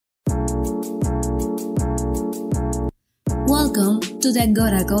Welcome to the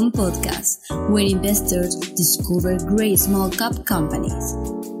Agoracom podcast, where investors discover great small cap companies.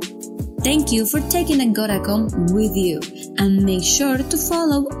 Thank you for taking Agoracom with you, and make sure to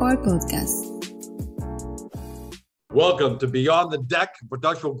follow our podcast. Welcome to Beyond the Deck, a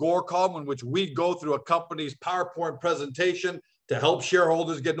production of Agoracom, in which we go through a company's PowerPoint presentation to help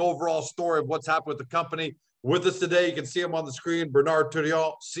shareholders get an overall story of what's happened with the company. With us today, you can see him on the screen, Bernard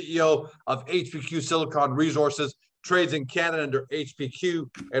Tourillon, CEO of HPQ Silicon Resources, trades in Canada under HPQ,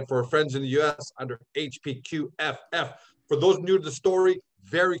 and for our friends in the US under HPQFF. For those new to the story,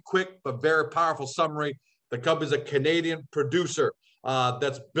 very quick but very powerful summary. The company is a Canadian producer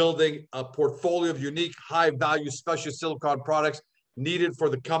that's building a portfolio of unique, high-value specialty silicon products needed for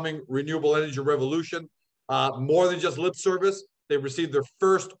the coming renewable energy revolution. More than just lip service, they received their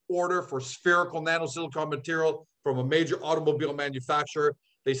first order for spherical nanosilicon material from a major automobile manufacturer.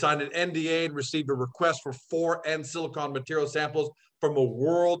 They signed an NDA and received a request for 4 N-silicon material samples from a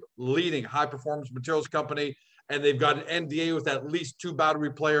world-leading high-performance materials company. And they've got an NDA with at least 2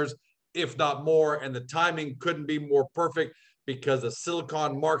 battery players, if not more. And the timing couldn't be more perfect because the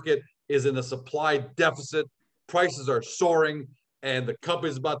silicon market is in a supply deficit. Prices are soaring, and the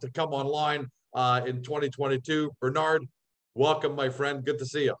company is about to come online in 2022. Bernard, welcome, my friend. Good to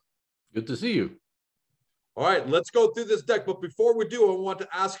see you. Good to see you. All right, let's go through this deck. But before we do, I want to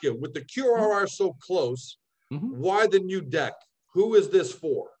ask you, with the QRR so close, why the new deck? Who is this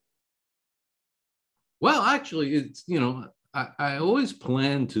for? Well, actually, it's, I always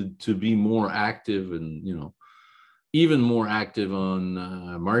plan to be more active and, even more active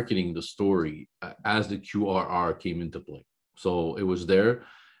on marketing the story as the QRR came into play. So it was there.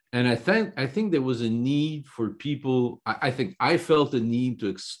 And I think there was a need for people. I think I felt a need to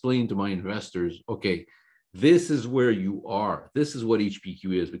explain to my investors, okay, this is where you are. This is what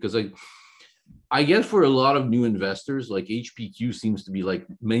HPQ is, because I guess for a lot of new investors, like HPQ seems to be like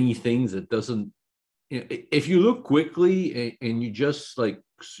many things that doesn't, if you look quickly and you just like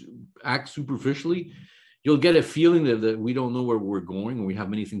act superficially, you'll get a feeling that we don't know where we're going and we have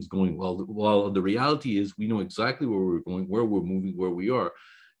many things going. Well, the reality is we know exactly where we're going, where we're moving, where we are.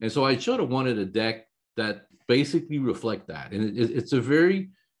 And so I sort of wanted a deck that basically reflect that. And it's a very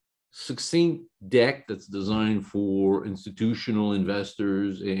succinct deck that's designed for institutional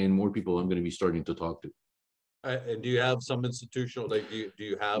investors and more people I'm going to be starting to talk to. And do you have some institutional, like do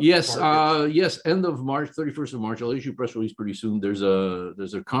you have? Yes, yes. End of March, 31st of March. I'll issue a press release pretty soon. There's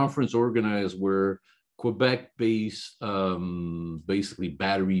a conference organized where Quebec-based, basically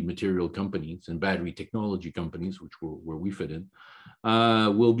battery material companies and battery technology companies, which where we fit in,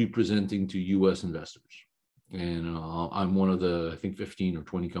 will be presenting to U.S. investors. And I'm one of the, I think, 15 or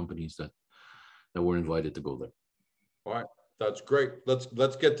 20 companies that were invited to go there. All right, that's great.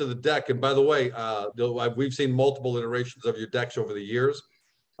 Let's get to the deck. And by the way, we've seen multiple iterations of your decks over the years,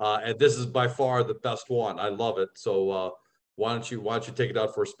 and this is by far the best one. I love it. So why don't you take it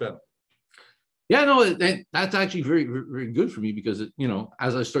out for a spin? Yeah, no, that's actually very, very good for me because,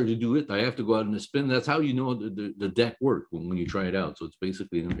 as I start to do it, I have to go out and spin. That's how you know the deck works when you try it out. So it's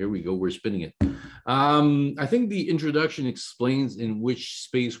basically, here we go, we're spinning it. I think the introduction explains in which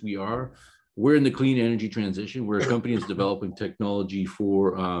space we are. We're in the clean energy transition. We're a company that's developing technology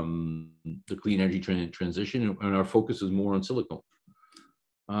for the clean energy transition, and our focus is more on silicon.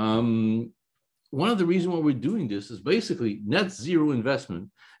 One of the reasons why we're doing this is basically net zero investment.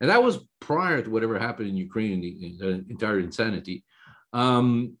 And that was prior to whatever happened in Ukraine, the entire insanity.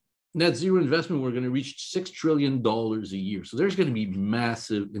 Net zero investment, we're going to reach $6 trillion a year. So there's going to be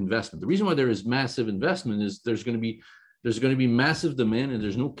massive investment. The reason why there is massive investment is there's going to be massive demand, and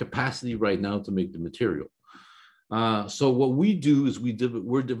there's no capacity right now to make the material. So what we do is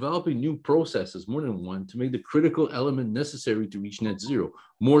we're developing new processes, more than one, to make the critical element necessary to reach net zero,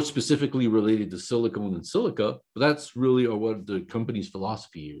 more specifically related to silicon and silica. But that's really what the company's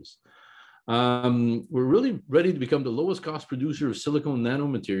philosophy is. We're really ready to become the lowest cost producer of silicon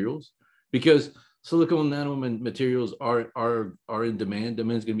nanomaterials because silicon nanomaterials are in demand.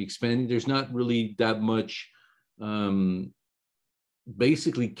 Demand is going to be expanding. There's not really that much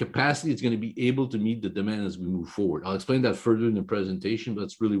basically capacity is going to be able to meet the demand as we move forward. I'll explain that further in the presentation, but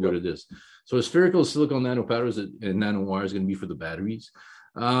that's really what it is. So spherical silicon nanopowders and nanowire is going to be for the batteries.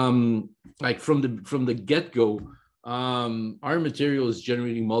 Like from the get-go, our material is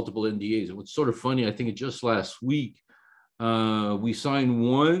generating multiple NDAs. And what's sort of funny, I think it just last week, we signed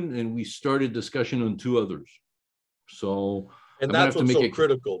one and we started discussion on 2 others. So and that's what's so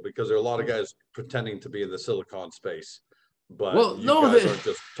critical, because there are a lot of guys pretending to be in the silicon space. But you guys aren't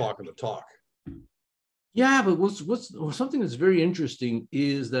just talking the talk. Yeah, but what's something that's very interesting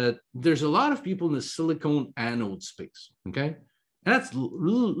is that there's a lot of people in the silicone anode space. Okay. And that's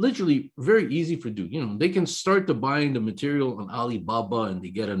literally very easy for do. You know, they can start to buying the material on Alibaba and they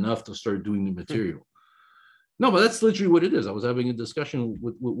get enough to start doing the material. No, but that's literally what it is. I was having a discussion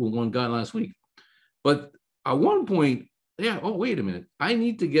with one guy last week. But at one point, yeah, oh, wait a minute. I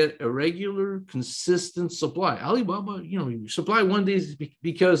need to get a regular, consistent supply. Alibaba, you know, you supply one day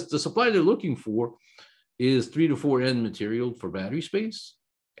because the supply they're looking for is 3 to 4 end material for battery space.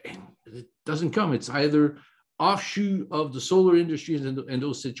 And it doesn't come. It's either offshoot of the solar industries and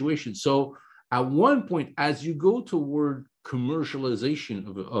those situations. So at one point, as you go toward commercialization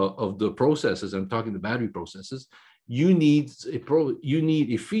of the processes, I'm talking the battery processes, you need a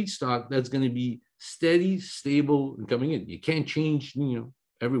feedstock that's going to be steady, stable, and coming in. You can't change, you know,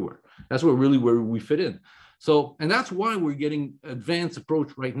 everywhere. That's where we fit in. So, and that's why we're getting advanced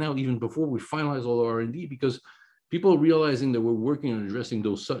approach right now, even before we finalize all our R&D, because people are realizing that we're working on addressing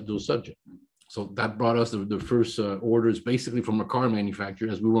those subjects. So that brought us the first orders basically from a car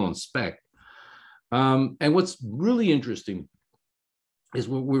manufacturer as we were on spec. And what's really interesting is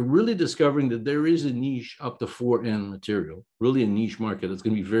we're really discovering that there is a niche up to 4N material, really a niche market that's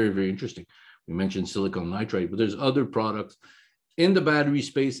going to be very, very interesting. We mentioned silicon nitride, but there's other products in the battery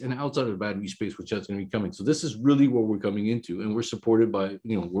space and outside of the battery space, which is going to be coming. So this is really what we're coming into, and we're supported by,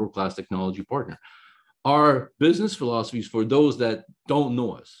 you know, world-class technology partner. Our business philosophies for those that don't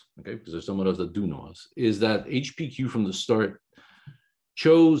know us, okay, because there's some of us that do know us, is that HPQ from the start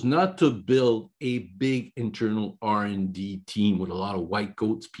chose not to build a big internal R&D team with a lot of white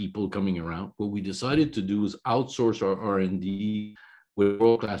coats people coming around. What we decided to do is outsource our R&D with a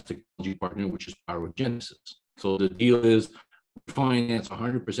world-class technology partner, which is PyroGenesis. So the deal is finance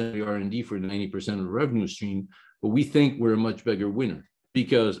 100% of the R&D for 90% of the revenue stream, but we think we're a much bigger winner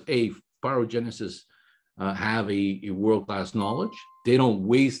because PyroGenesis have a world-class knowledge. They don't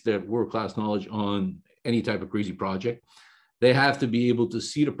waste their world-class knowledge on any type of crazy project. They have to be able to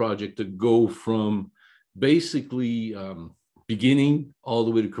see the project to go from basically beginning all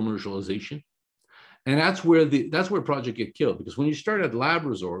the way to commercialization. And that's where project get killed, because when you start at lab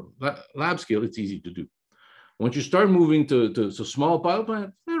scale, it's easy to do. Once you start moving to small pilot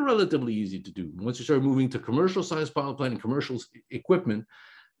plant, they're relatively easy to do. Once you start moving to commercial size pilot plant and commercial equipment,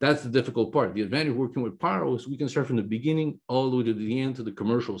 that's the difficult part. The advantage of working with Pyro is we can start from the beginning all the way to the end, to the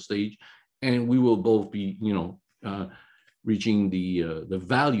commercial stage, and we will both be, you know, reaching the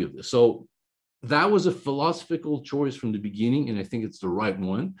value of this. So that was a philosophical choice from the beginning, and I think it's the right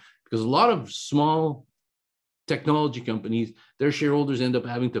one, because a lot of small technology companies, their shareholders end up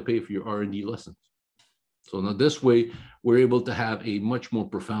having to pay for your R&D lessons. So now this way, we're able to have a much more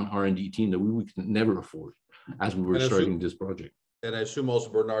profound R&D team that we could never afford as we were starting this project. And I assume also,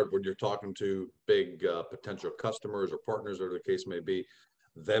 Bernard, when you're talking to big potential customers or partners, or the case may be,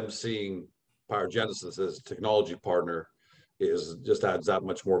 them seeing PyroGenesis as a technology partner just adds that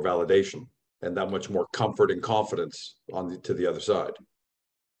much more validation and that much more comfort and confidence to the other side.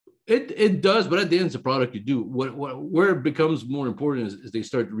 It does, but at the end, it's a product you do. Where it becomes more important is they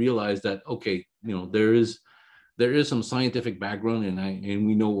start to realize that, okay, you know, there is some scientific background, and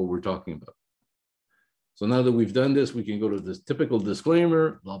we know what we're talking about. So now that we've done this, we can go to this typical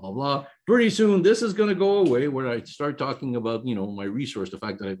disclaimer, blah, blah, blah. Pretty soon, this is going to go away where I start talking about, you know, my resource, the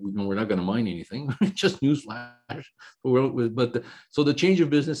fact that we're not going to mine anything, just newsflash. So the change of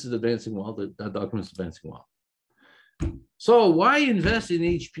business is advancing well, that document is advancing well. So why invest in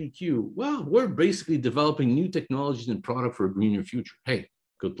HPQ? Well, we're basically developing new technologies and product for a greener future. Hey,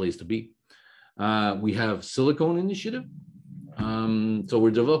 good place to be. We have silicone initiative. So we're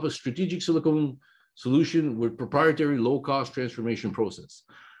developing a strategic silicone solution with proprietary low-cost transformation process.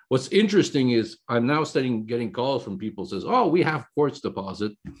 What's interesting is I'm now getting calls from people who says, oh, we have quartz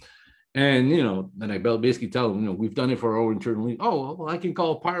deposit. And, you know, then I basically tell them, you know, we've done it for our own internal need. Oh, well, I can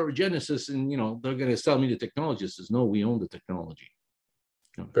call PyroGenesis and, you know, they're going to sell me the technology. It says, no, we own the technology.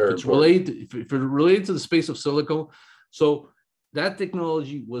 You know, if it's related to the space of silicone. So that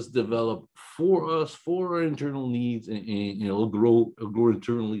technology was developed for us, for our internal needs, and it'll grow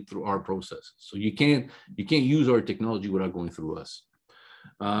internally through our processes. So you can't use our technology without going through us.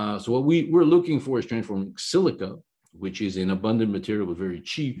 So what we're looking for is transforming silica, which is an abundant material but very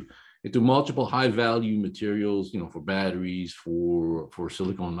cheap, into multiple high-value materials, you know, for batteries, for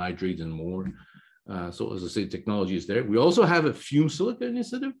silicon nitrates, and more. So as I say, technology is there. We also have a fume silica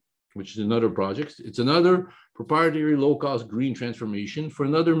initiative, which is another project. It's another proprietary low-cost green transformation for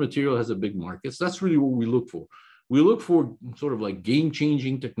another material that has a big market. So that's really what we look for. We look for sort of like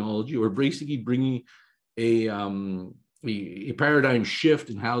game-changing technology, or basically bringing a paradigm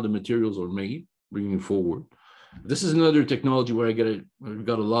shift in how the materials are made. bringing forward. This is another technology where I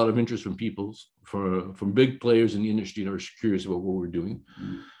got a lot of interest from people, from big players in the industry that are curious about what we're doing.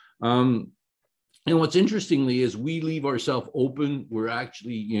 And what's interestingly is we leave ourselves open. We're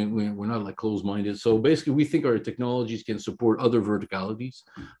actually, you know, we're not like closed-minded. So basically, we think our technologies can support other verticalities,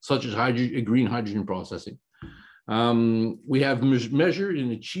 such as green hydrogen processing. We have measured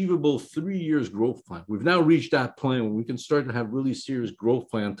an achievable 3 years growth plan. We've now reached that plan where we can start to have really serious growth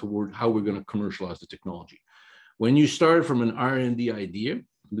plan toward how we're going to commercialize the technology. When you start from an R&D idea in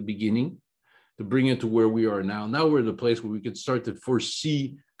the beginning to bring it to where we are now, we're at a place where we can start to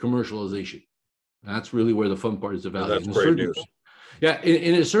foresee commercialization. That's really where the fun part is, the value. That's great news. Yeah,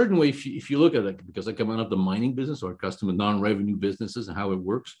 in a certain way, if you look at it, because I come out of the mining business or custom and non-revenue businesses and how it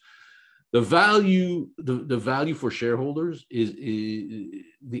works, the value for shareholders is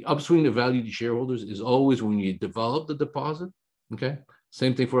the upswing of value to shareholders is always when you develop the deposit. Okay,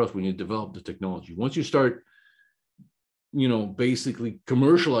 same thing for us when you develop the technology. Once you start, you know, basically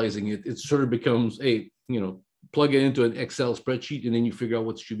commercializing it, it sort of becomes plug it into an Excel spreadsheet, and then you figure out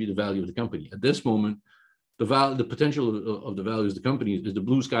what should be the value of the company. At this moment, the potential of the values of the company is the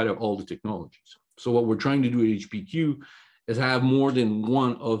blue sky of all the technologies. So what we're trying to do at HPQ is have more than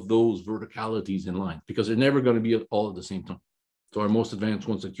one of those verticalities in line, because they're never going to be all at the same time. So our most advanced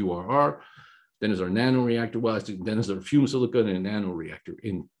one's a QRR, then is our nano reactor, then is our fume silicon and nano reactor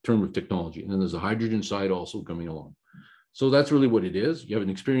in terms of technology. And then there's a hydrogen side also coming along. So that's really what it is. You have an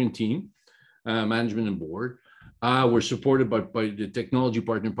experienced team, management and board. We're supported by the technology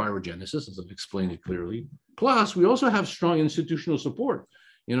partner PyroGenesis, as I've explained it clearly. Plus, we also have strong institutional support.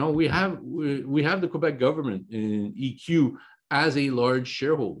 You know, we have the Quebec government in EQ as a large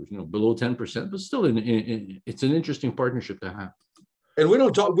shareholder, you know, below 10%, but still it's an interesting partnership to have. And we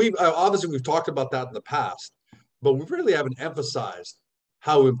don't talk, we've talked about that in the past, but we really haven't emphasized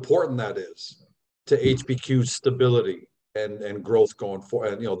how important that is to HPQ's stability and growth going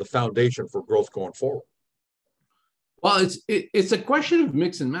forward, and, you know, the foundation for growth going forward. Well, it's a question of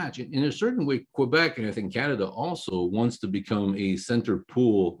mix and match. In a certain way, Quebec, and I think Canada also, wants to become a center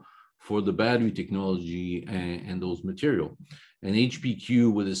pool for the battery technology and those material. And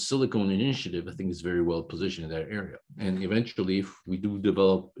HPQ, with its silicone initiative, I think is very well positioned in that area. And eventually, if we do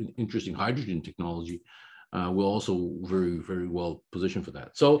develop an interesting hydrogen technology, we're also very, very well positioned for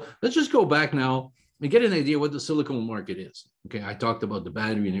that. So let's just go back now and get an idea what the silicone market is. Okay, I talked about the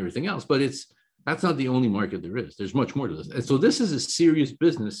battery and everything else, but that's not the only market there is. There's much more to this. And so this is a serious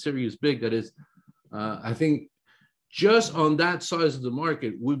business, serious big, that is, I think just on that size of the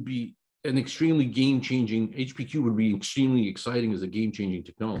market would be an extremely game-changing, HPQ would be extremely exciting as a game-changing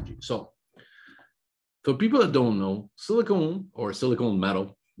technology. So for people that don't know, silicone or silicone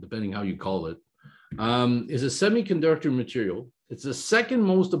metal, depending how you call it, is a semiconductor material. It's the second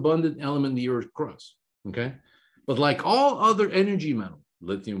most abundant element in the Earth's crust, okay? But like all other energy metals,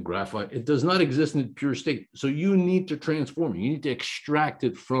 lithium, graphite, it does not exist in its pure state. So you need to transform it. You need to extract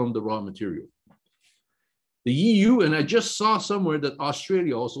it from the raw material. The EU, and I just saw somewhere that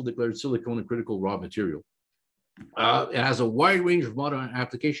Australia also declared silicone a critical raw material. It has a wide range of modern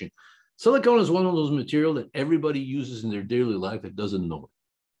application. Silicone is one of those materials that everybody uses in their daily life that doesn't know it.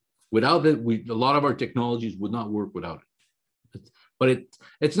 Without it, a lot of our technologies would not work without it. But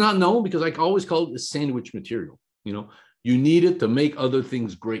it's not known because I always call it a sandwich material. You know, you need it to make other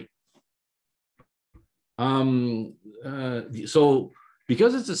things great. So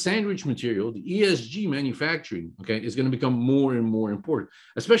because it's a sandwich material, the ESG manufacturing, okay, is going to become more and more important,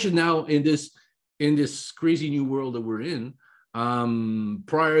 especially now in this crazy new world that we're in.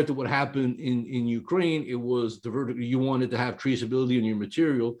 Prior to what happened in Ukraine, it was the vertical. You wanted to have traceability in your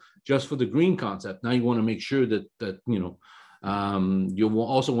material just for the green concept. Now you want to make sure that you know, you will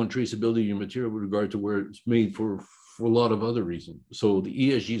also want traceability in your material with regard to where it's made for a lot of other reasons. So the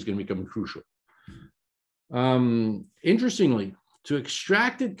ESG is going to become crucial. Interestingly, to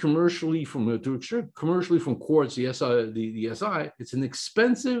extract it commercially from quartz, the SI, it's an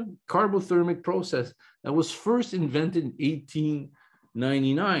expensive carbothermic process that was first invented in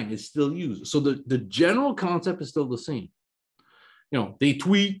 1899. It's still used. So the general concept is still the same. You know, they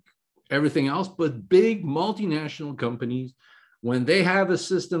tweak everything else, but big multinational companies, when they have a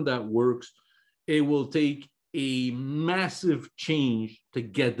system that works, it will take a massive change to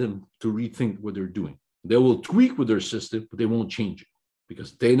get them to rethink what they're doing. They will tweak with their system, but they won't change it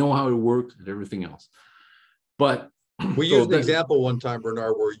because they know how it works and everything else. But we used an example one time,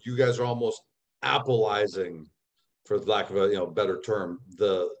 Bernard, where you guys are almost Appleizing, for lack of a better term,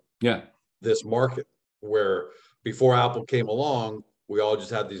 this market, where before Apple came along, we all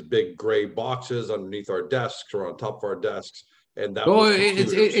just had these big gray boxes underneath our desks or on top of our desks, and that was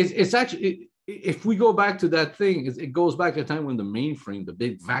it's actually if we go back to that thing, it goes back to the time when the mainframe, the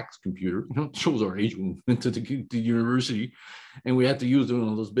big VAX computer, it shows our age when we went to the university, and we had to use one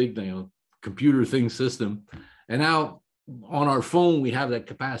of those big, computer thing system. And now on our phone, we have that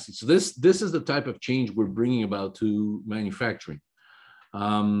capacity. So this is the type of change we're bringing about to manufacturing.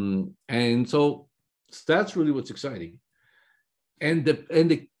 And so that's really what's exciting. And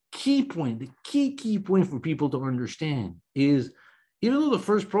the key point, the key point for people to understand is, even though the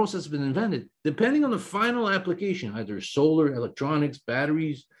first process has been invented, depending on the final application, either solar, electronics,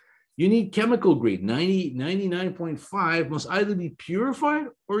 batteries, you need chemical grade. 99.5 must either be purified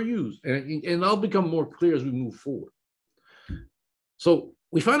or used. And that'll become more clear as we move forward. So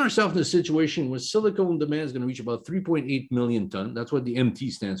we find ourselves in a situation where silicone demand is going to reach about 3.8 million tons. That's what the MT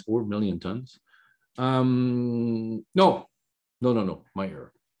stands for, million tons. No, my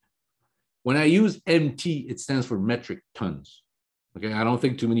error. When I use MT, it stands for metric tons. Okay, I don't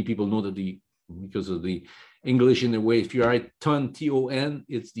think too many people know that because of the English in the way. If you write ton, T-O-N,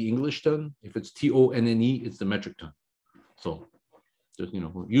 it's the English ton. If it's T-O-N-N-E, it's the metric ton. So, just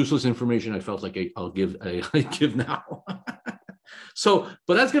useless information. I felt like I give now. So,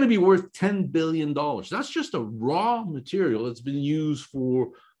 but that's going to be worth $10 billion. That's just a raw material that's been used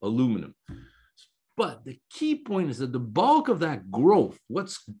for aluminum. But the key point is that the bulk of that growth,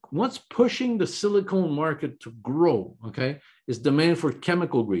 what's pushing the silicone market to grow, okay, is demand for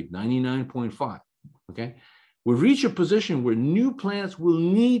chemical grade, 99.5, okay? We've reached a position where new plants will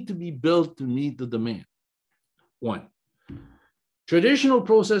need to be built to meet the demand. One, traditional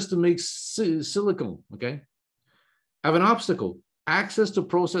process to make silicone, okay, have an obstacle, access to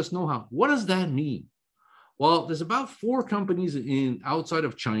process know-how. What does that mean? Well, there's about 4 companies outside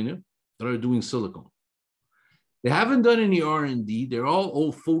of China that are doing silicone. They haven't done any R&D. They're all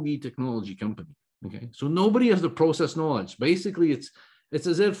old fogey technology company. Okay, so nobody has the process knowledge. Basically, it's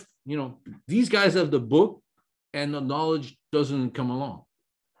as if these guys have the book, and the knowledge doesn't come along.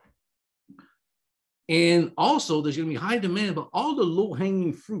 And also, there's going to be high demand, but all the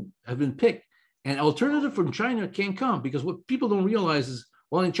low-hanging fruit have been picked. And alternative from China can't come, because what people don't realize is,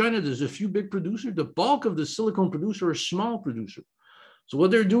 well, in China there's a few big producers. The bulk of the silicone producer are small producer. So what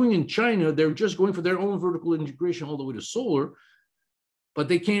they're doing in China, they're just going for their own vertical integration all the way to solar, but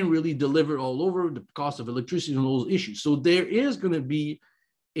they can't really deliver all over, the cost of electricity and all those issues. So there is going to be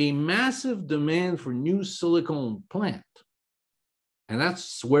a massive demand for new silicone plant. And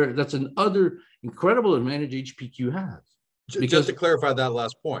that's another incredible advantage HPQ has. Just to clarify that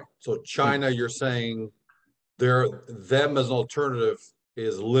last point. So China, you're saying them as an alternative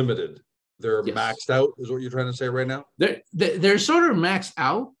is limited. They're maxed out, is what you're trying to say right now? They're sort of maxed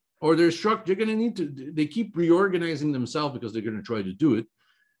out, or they're going to need to, they keep reorganizing themselves because they're going to try to do it.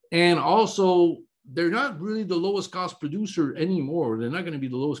 And also, they're not really the lowest cost producer anymore. They're not going to be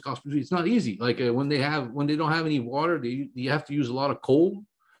the lowest cost producer. It's not easy. Like when they don't have any water, you have to use a lot of coal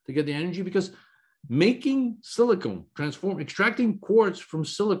to get the energy, because making silicone, extracting quartz from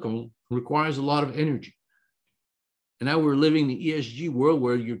silicone requires a lot of energy. And now we're living in the ESG world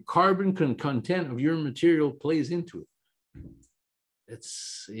where your carbon content of your material plays into it.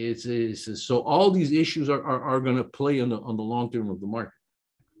 So all these issues are going to play on the long term of the market.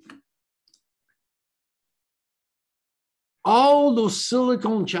 All those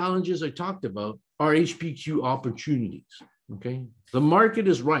silicone challenges I talked about are HPQ opportunities. Okay, the market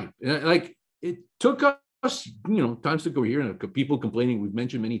is ripe. Like, it took us, times to go here, and people complaining. We've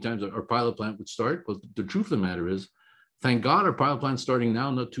mentioned many times that our pilot plant would start, but the truth of the matter is, thank God our pilot plant's starting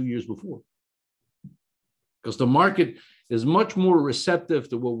now, not 2 years before. Because the market is much more receptive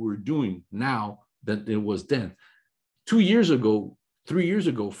to what we're doing now than it was then. 2 years ago, 3 years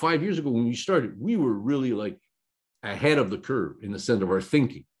ago, 5 years ago, when we started, we were really like ahead of the curve in the sense of our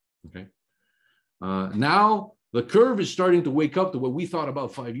thinking, okay? Now, the curve is starting to wake up to what we thought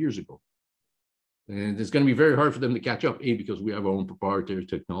about 5 years ago. And it's going to be very hard for them to catch up, because we have our own proprietary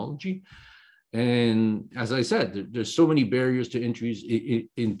technology. And as I said, there's so many barriers to entries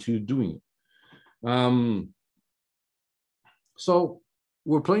into doing it. So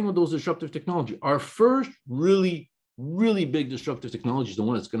we're playing with those disruptive technology. Our first really big disruptive technology is the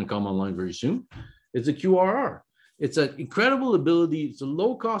one that's going to come online very soon. It's a QRR. It's an incredible ability. It's a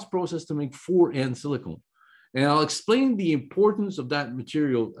low-cost process to make 4N silicone. And I'll explain the importance of that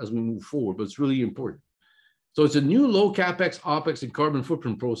material as we move forward, but it's really important. So it's a new low CapEx, OpEx, and carbon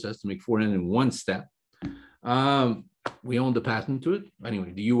footprint process to make 4N in one step. We own the patent to it.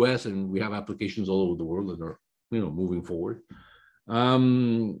 Anyway, the US, and we have applications all over the world that are, moving forward.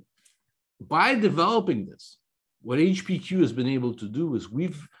 By developing this, what HPQ has been able to do is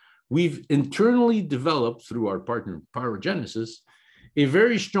we've internally developed, through our partner PyroGenesis, a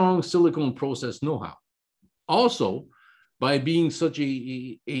very strong silicone process know-how. Also, by being such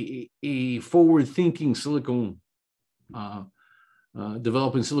a forward-thinking silicone,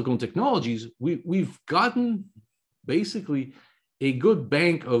 developing silicone technologies, we've gotten basically a good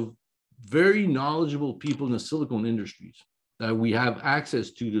bank of very knowledgeable people in the silicone industries that we have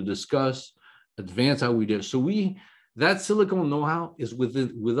access to discuss, advance how we do. So that silicone know-how is with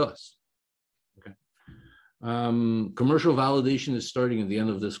us. Okay. Commercial validation is starting at the end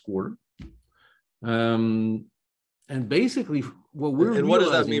of this quarter. And basically what we're and what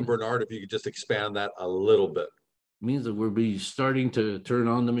does that mean, Bernard, if you could just expand that a little bit? Means that we'll be starting to turn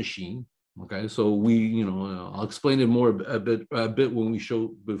on the machine. Okay, so I'll explain it more a bit when we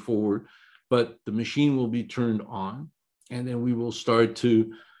show forward, but the machine will be turned on, and then we will start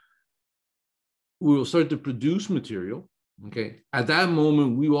to produce material. Okay, at that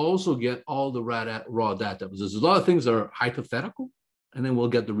moment, we will also get all the raw data. There's a lot of things that are hypothetical, and then we'll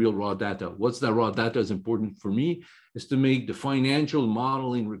get the real raw data. What's that raw data is important for me is to make the financial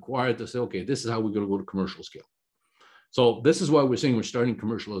modeling required to say, okay, this is how we're going to go to commercial scale. So this is why we're saying we're starting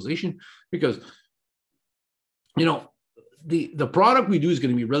commercialization, because, the product we do is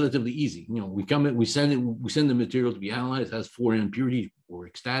going to be relatively easy. We come in, we send the material to be analyzed. It has 4N purity, we're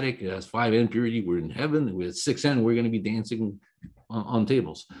ecstatic. It has 5N purity, we're in heaven. And with 6N, we're going to be dancing on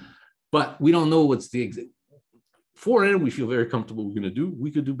tables. But we don't know what's the exact 4N. We feel very comfortable we're going to do.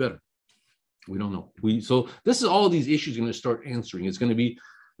 We could do better. We don't know. So this is all these issues going to start answering. It's going to be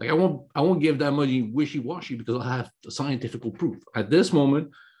like, I won't give that much wishy-washy because I'll have the scientific proof. At this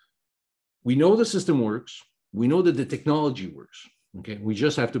moment, we know the system works. We know that the technology works. Okay, we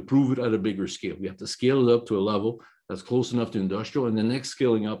just have to prove it at a bigger scale. We have to scale it up to a level that's close enough to industrial, and the next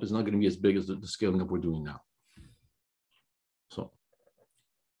scaling up is not going to be as big as the scaling up we're doing now. So,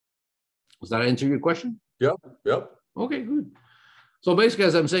 does that answer your question? Yep. Okay, good. So basically,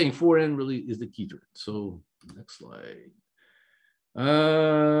 as I'm saying, 4N really is the key to it. So next slide.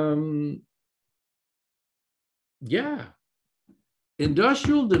 Yeah,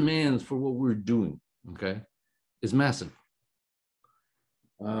 industrial demands for what we're doing, okay, is massive.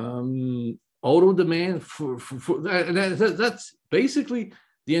 Auto demand for that's basically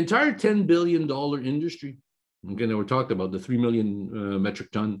the entire $10 billion industry. Again, we're talking about the 3 million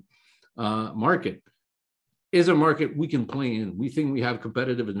metric ton market is a market we can play in. We think we have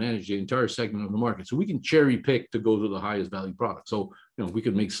competitive advantage, the entire segment of the market. So we can cherry pick to go to the highest value product. So, we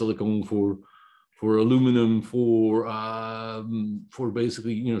could make silicone for aluminum, for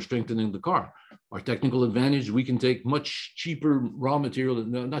basically, strengthening the car. Our technical advantage, we can take much cheaper raw material,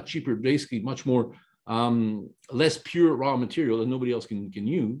 not cheaper, basically much more, less pure raw material that nobody else can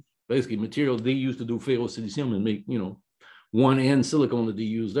use. Basically material they use to do ferrosilicium and make, 1N silicone that they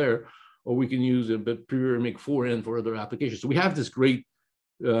use there. Or we can use a bit pure and make 4N for other applications. So we have this great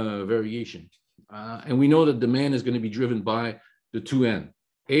variation. And we know that demand is going to be driven by the 2N.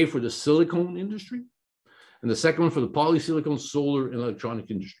 A, for the silicone industry, and the second one for the polysilicon, solar, and electronic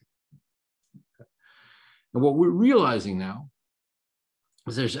industry. Okay. And what we're realizing now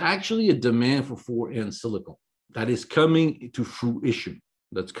is there's actually a demand for 4N silicone that is coming to fruition,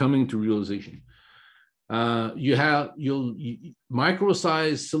 that's coming to realization. You'll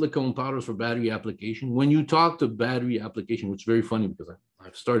micro-sized silicone powders for battery application. When you talk to battery application, which is very funny because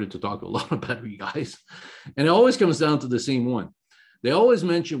I've started to talk to a lot of battery guys, and it always comes down to the same one. They always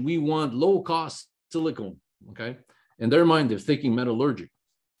mention we want low-cost silicone, okay? In their mind, they're thinking metallurgic.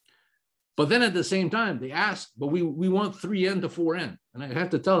 But then at the same time, they ask, but we want 3N to 4N. And I have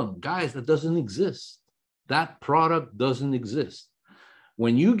to tell them, guys, that doesn't exist. That product doesn't exist.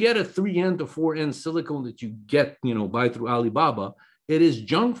 When you get a 3N to 4N silicone that you get, buy through Alibaba, it is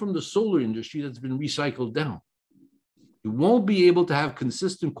junk from the solar industry that's been recycled down. You won't be able to have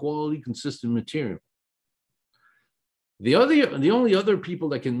consistent quality, consistent material. The only other people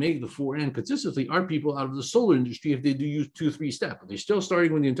that can make the 4N consistently are people out of the solar industry if they do use 2-3 step. They're still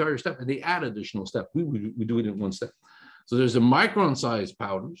starting with the entire step and they add additional step. We do it in one step. So there's a micron size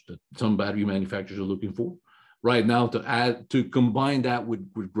powders that some battery manufacturers are looking for right now to combine that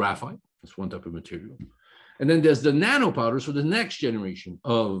with graphite. That's one type of material. And then there's the nano powders for the next generation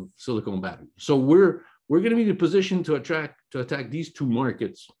of silicone batteries. So we're going to be in a position to attack these two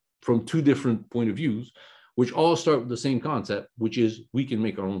markets from two different point of views, which all start with the same concept, which is we can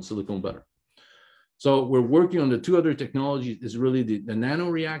make our own silicone better. So we're working on the two other technologies is really the nano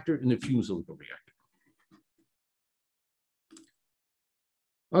reactor and the fume silicone reactor.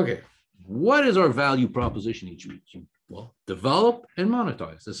 Okay, what is our value proposition each week? Well, develop and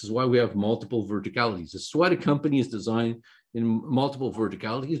monetize. This is why we have multiple verticalities. This is why the company is designed in multiple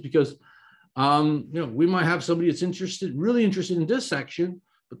verticalities, because We might have somebody that's really interested in this section,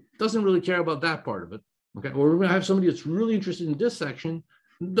 but doesn't really care about that part of it. Okay, or we're going to have somebody that's really interested in this section,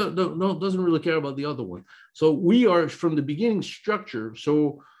 doesn't really care about the other one. So we are from the beginning structure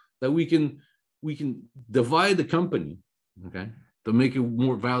so that we can divide the company, okay, to make it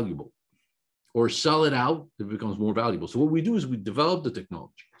more valuable, or sell it out if it becomes more valuable. So what we do is we develop the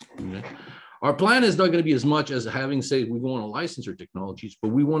technology. Okay? Our plan is not going to be as much as having, say, we want to license our technologies, but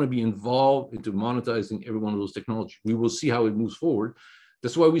we want to be involved into monetizing every one of those technologies. We will see how it moves forward.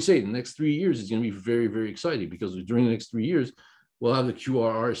 That's why we say the next 3 years is going to be very, very exciting, because during the next 3 years, we'll have the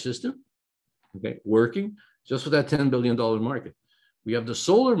QRR system, okay, working just for that $10 billion market. We have the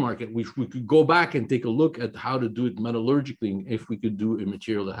solar market, which we could go back and take a look at how to do it metallurgically. If we could do a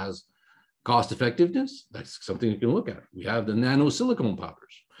material that has cost effectiveness, that's something you can look at. We have the nano silicone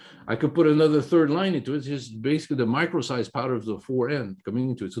powders. I could put another third line into it. It's just basically the micro-sized powders of 4N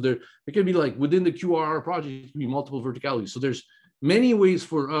coming into it. So there, it can be like within the QRR project, it can be multiple verticalities. So there's many ways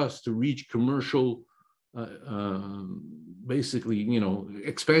for us to reach commercial, basically,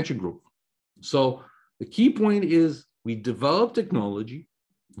 expansion growth. So the key point is we develop technology.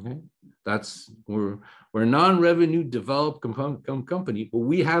 Okay, we're a non-revenue developed company, but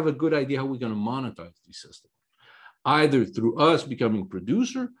we have a good idea how we're going to monetize these systems, either through us becoming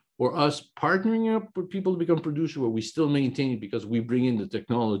producer or us partnering up with people to become producer, where we still maintain, because we bring in the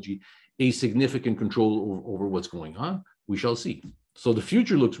technology, a significant control over what's going on. We shall see. So the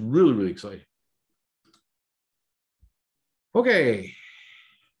future looks really, really exciting. Okay.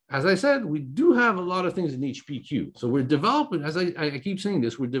 As I said, we do have a lot of things in HPQ. So we're developing, as I keep saying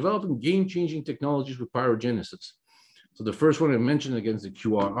this, we're developing game-changing technologies with pyrogenesis. So the first one I mentioned against the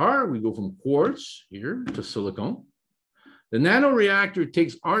QRR, we go from quartz here to silicone. The nanoreactor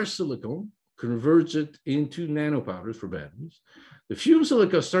takes our silicone, converts it into nanopowders for batteries. The fume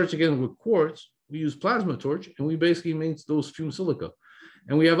silica starts again with quartz. We use plasma torch, and we basically make those fume silica.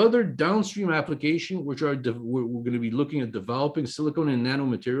 And we have other downstream application, which are we're going to be looking at developing silicone and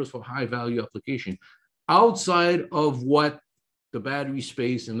nanomaterials for high value application outside of what the battery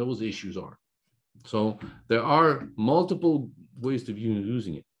space and those issues are. So there are multiple ways to view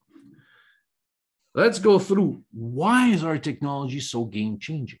using it. Let's go through, why is our technology so game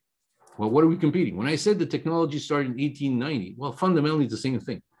changing? Well, what are we competing? When I said the technology started in 1890, well, fundamentally it's the same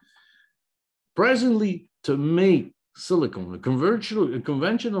thing. Presently, to make silicone, a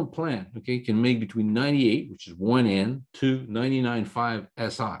conventional plant, okay, can make between 98, which is 1N, to 99.5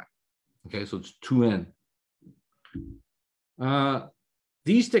 Si. Okay, so it's 2N.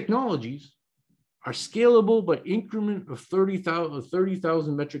 These technologies are scalable by increment of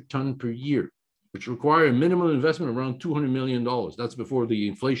 30,000 metric ton per year, which require a minimum investment around $200 million. That's before the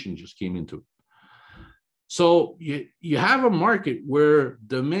inflation just came into it. So you have a market where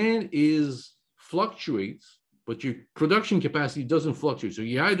demand fluctuates, but your production capacity doesn't fluctuate. So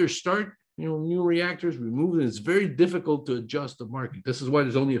you either start, new reactors, remove them. It's very difficult to adjust the market. This is why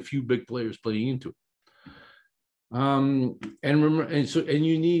there's only a few big players playing into it. And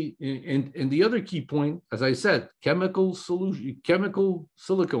you need, and the other key point, as I said, chemical grade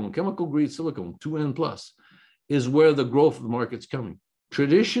silicone, 2N plus, is where the growth of the market's coming.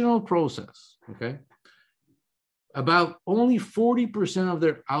 Traditional process, okay, about only 40% of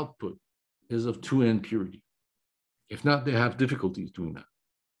their output is of 2N purity. If not, they have difficulties doing that.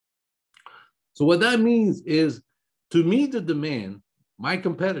 So what that means is, to meet the demand, my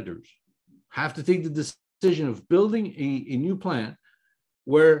competitors have to take the decision of building a new plant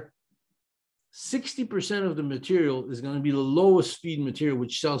where 60% of the material is going to be the lowest feed material,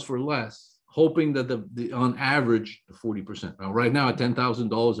 which sells for less, hoping that on average, 40%. Now, right now at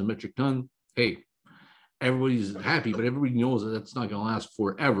 $10,000 a metric ton, hey, everybody's happy, but everybody knows that that's not going to last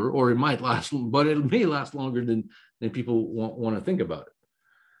forever, or it might last, but it may last longer than people want to think about it.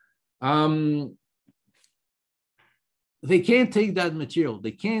 They can't take that material.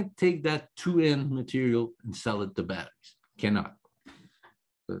 They can't take that 2N material and sell it to batteries. Cannot.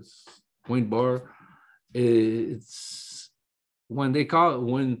 That's point bar. It's when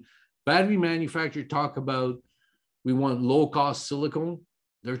battery manufacturers talk about, we want low cost silicone,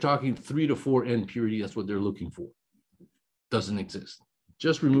 they're talking 3 to 4N purity. That's what they're looking for. Doesn't exist.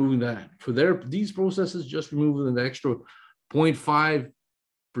 Just removing that for these processes, just removing the extra 0.5%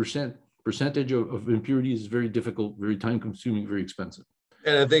 percentage of impurities is very difficult, very time consuming, very expensive.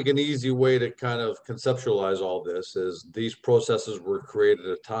 And I think an easy way to kind of conceptualize all this is these processes were created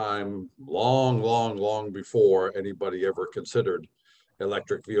at a time long before anybody ever considered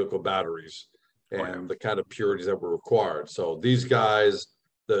electric vehicle batteries and the kind of purities that were required. So these guys,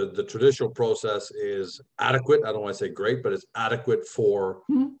 the traditional process is adequate. I don't want to say great, but it's adequate for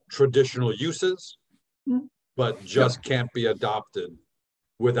traditional uses, but just can't be adopted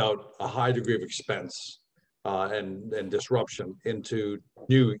without a high degree of expense and disruption into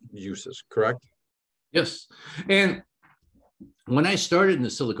new uses, correct? Yes. And when I started in the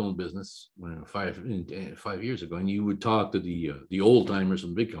silicone business 5 years ago, and you would talk to the old timers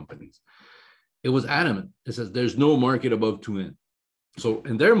from big companies, it was adamant. It says there's no market above 2N. So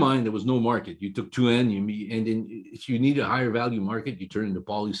in their mind, there was no market. You took 2N, and then if you need a higher value market, you turn into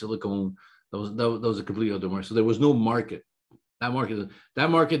polysilicone. That was a completely other market. So there was no market. That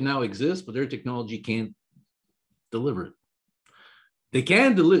market now exists, but their technology can't deliver it. They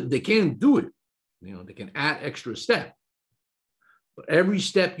can do it. They can add extra step, but every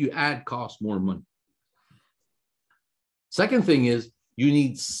step you add costs more money. Second thing is you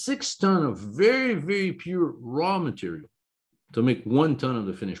need 6 tons of very, very pure raw material to make 1 ton of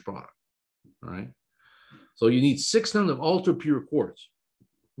the finished product. All right. So you need 6 tons of ultra pure quartz.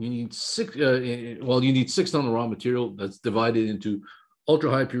 You need 6 tons of raw material that's divided into ultra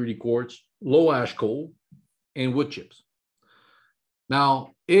high purity quartz, low ash coal, and wood chips.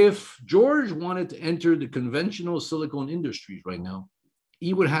 Now, if George wanted to enter the conventional silicone industries right now,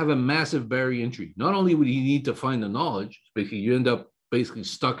 he would have a massive barrier entry. Not only would he need to find the knowledge, basically you end up basically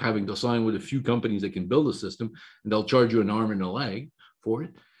stuck having to sign with a few companies that can build a system, and they'll charge you an arm and a leg for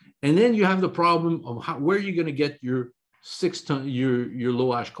it. And then you have the problem of where you're going to get your 6 ton, your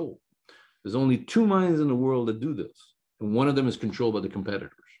low ash coal. There's only 2 mines in the world that do this, and one of them is controlled by the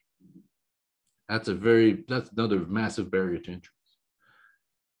competitors. That's another massive barrier to entry.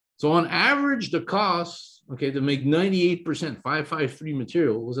 So on average, the cost, to make 98% 553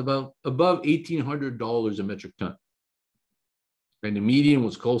 material was above $1,800 a metric ton. And the median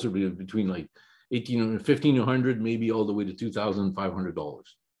was closer between like $1,500, maybe all the way to $2,500.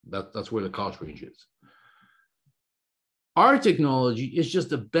 That's where the cost range is. Our technology is just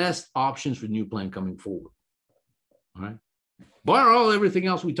the best options for new plant coming forward. All right. Bar everything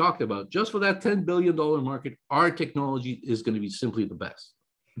else we talked about, just for that $10 billion market, our technology is going to be simply the best.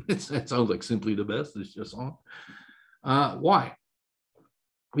 It sounds like simply the best. It's just on. Why?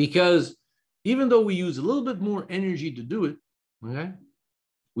 Because even though we use a little bit more energy to do it, okay,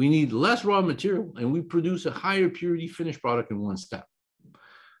 we need less raw material, and we produce a higher purity finished product in 1 step.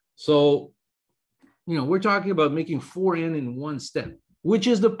 So, we're talking about making 4N in 1 step, which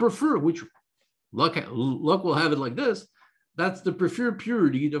is the preferred, which luck will have it like this. That's the preferred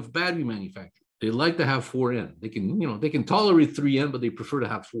purity of battery manufacturers. They like to have 4N. They can tolerate 3N, but they prefer to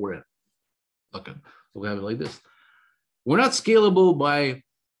have 4N. Okay, so we have it like this. We're not scalable by,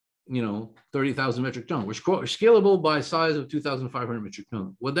 30,000 metric ton. We're scalable by size of 2,500 metric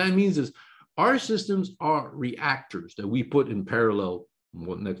ton. What that means is our systems are reactors that we put in parallel,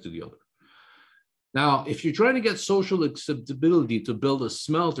 one next to the other. Now, if you're trying to get social acceptability to build a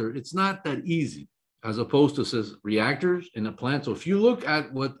smelter, it's not that easy, as opposed to says reactors in a plant. So if you look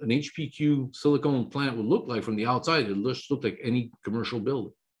at what an HPQ silicone plant would look like from the outside, it just looks like any commercial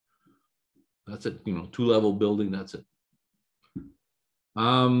building. That's it, 2-level building, that's it.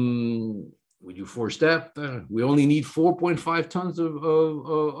 We do 4-step. We only need 4.5 tons of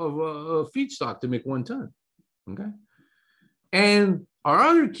feedstock to make 1 ton, okay? And our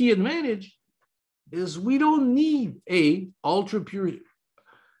other key advantage is we don't need a ultra pure.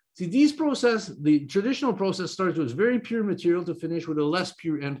 See, the traditional process starts with very pure material to finish with a less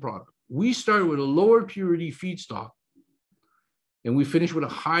pure end product. We start with a lower purity feedstock, and we finish with a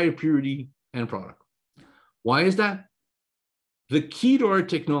higher purity end product. Why is that? The key to our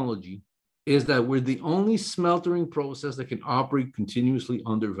technology is that we're the only smeltering process that can operate continuously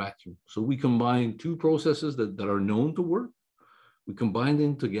under vacuum. So we combine 2 processes that are known to work. We combine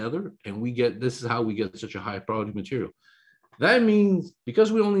them together, and this is how we get such a high quality material. That means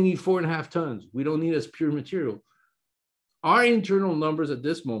because we only need 4.5 tons, we don't need as pure material. Our internal numbers at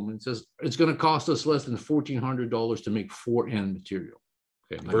this moment says it's going to cost us less than $1,400 to make 4N material.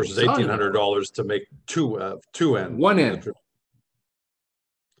 Okay, versus $1,800 to make 2N. 1N.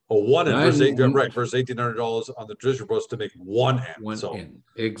 Oh, 1N versus $1,800 on the traditional process to make 1N. 1N. So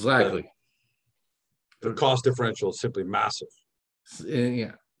exactly. The cost differential is simply massive.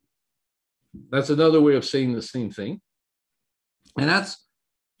 Yeah. That's another way of saying the same thing. And that's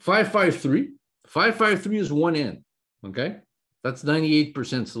 553. 553 is 1N. Okay. That's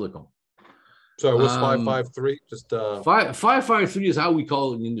 98% silicone. So what's 553? Just 553 is how we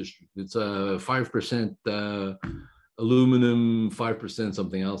call it in the industry. It's 5% aluminum, 5%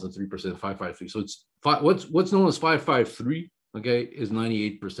 something else, and 3% 553. So it's what's known as 553. Okay, is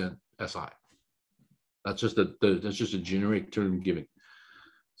 98% Si. That's just a generic term giving.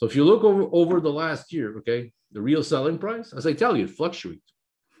 So if you look over the last year, okay, the real selling price, as I tell you, it fluctuates.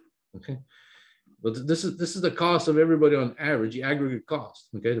 Okay. But this is the cost of everybody on average, the aggregate cost,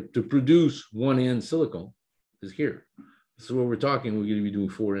 okay, to produce 1N silicone is here. This is what we're talking. We're going to be doing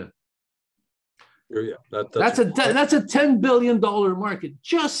 4N. Yeah, that's a $10 billion market.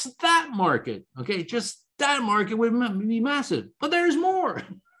 Just that market, okay, just that market would be massive. But there's more.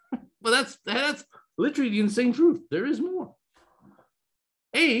 But that's literally the insane truth. There is more.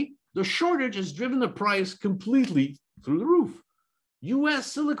 The shortage has driven the price completely through the roof.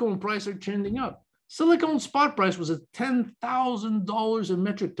 U.S. silicone prices are trending up. Silicone spot price was at $10,000 a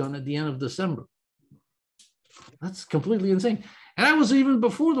metric ton at the end of December. That's completely insane. And that was even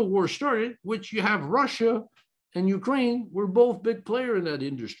before the war started, which you have Russia and Ukraine were both big players in that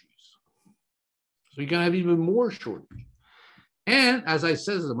industry. So you're going to have even more shortage. And as I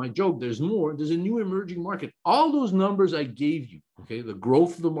said in my joke, there's more. There's a new emerging market. All those numbers I gave you, okay, the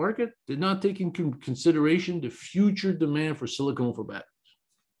growth of the market did not take into consideration the future demand for silicone for batteries.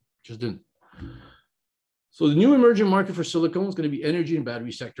 Just didn't. So the new emerging market for silicone is going to be energy and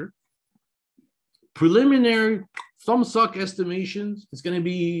battery sector. Preliminary thumbsuck estimations, it's going to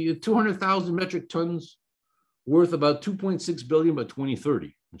be 200,000 metric tons worth about 2.6 billion by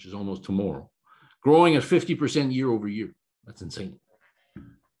 2030, which is almost tomorrow, growing at 50% year over year. That's insane.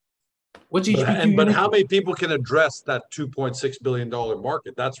 What's HPQ? But how many people can address that $2.6 billion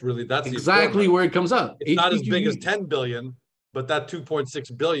market? That's exactly where it comes out. It's not as big as 10 billion, but that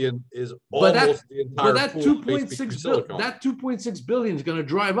 2.6 billion is almost the entire that pool 2.6 billion. That 2.6 billion is going to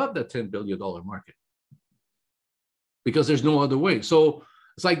drive up that $10 billion market because there's no other way. So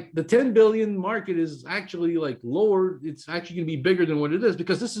it's like the 10 billion market is actually like lower. It's actually going to be bigger than what it is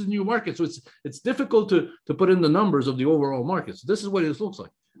because this is a new market. So it's difficult to put in the numbers of the overall market. So this is what it looks like.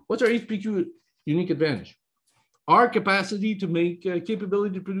 What's our HPQ unique advantage? Our capacity to make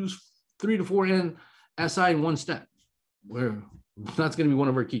capability to produce 3 to 4N SI in one step. Where that's going to be one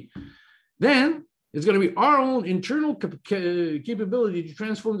of our key. Then it's going to be our own internal capability to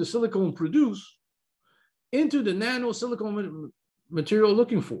transform the silicone produced into the nano silicone material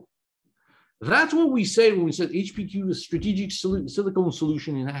looking for. That's what we say when we said HPQ is strategic silicone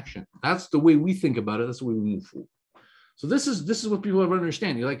solution in action. That's the way we think about it. That's the way we move forward. So this is what people have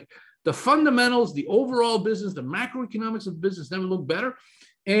understanding. Like the fundamentals, the overall business, the macroeconomics of business never look better.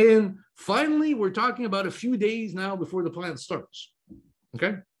 And finally, we're talking about a few days now before the plant starts.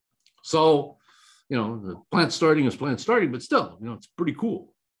 Okay. So, the plant starting is plant starting, but still, it's pretty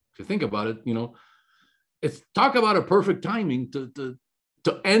cool. If you think about it, it's talk about a perfect timing to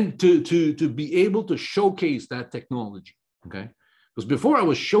be able to showcase that technology. Okay. Because before I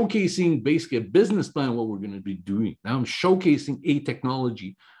was showcasing basically a business plan, what we're going to be doing. Now I'm showcasing a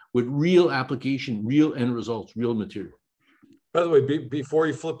technology with real application, real end results, real material. By the way, before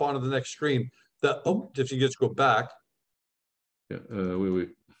you flip onto the next screen, if you just go back. Yeah, wait.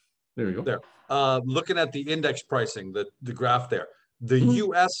 There we go. There. Looking at the index pricing, the graph there, the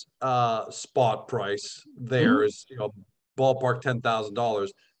U.S. Spot price there is ballpark $10,000,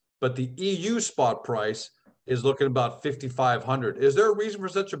 but the EU spot price is looking about 5,500. Is there a reason for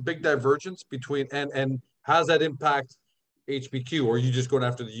such a big divergence between and how does that impact HPQ, or are you just going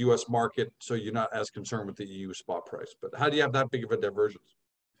after the U.S. market, so you're not as concerned with the EU spot price? But how do you have that big of a divergence?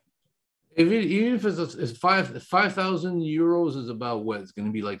 Even if it's 5,000 euros is about what? It's going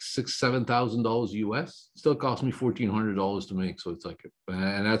to be like $7,000 US. Still cost me $1,400 to make. So it's like,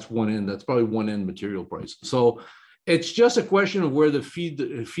 and that's one end. That's probably one end material price. So it's just a question of where the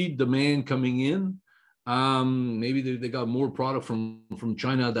feed demand coming in. Maybe they got more product from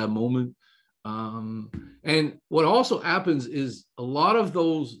China at that moment. And what also happens is a lot of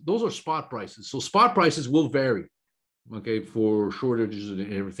those are spot prices. So spot prices will vary, okay, for shortages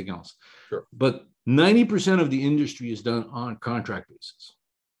and everything else. Sure. But 90% of the industry is done on contract basis.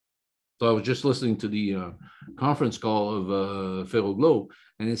 So I was just listening to the conference call of Ferroglobe,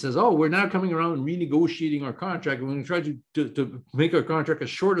 and it says, "Oh, we're now coming around and renegotiating our contract. We're going to try to make our contract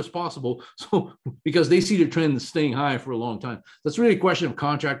as short as possible." So because they see the trend staying high for a long time, that's really a question of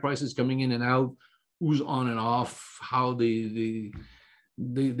contract prices coming in and out, who's on and off, how they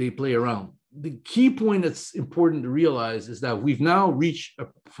play around. The key point that's important to realize is that we've now reached a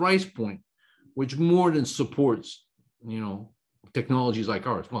price point which more than supports, technologies like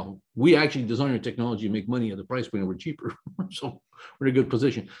ours. Well, we actually design our technology to make money at the price point and we're cheaper. So we're in a good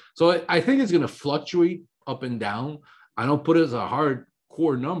position. So I think it's going to fluctuate up and down. I don't put it as a hard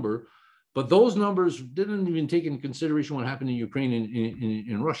core number, but those numbers didn't even take into consideration what happened in Ukraine and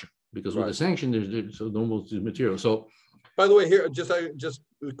in Russia, because with the sanction, there's so almost material. So, by the way, here, just a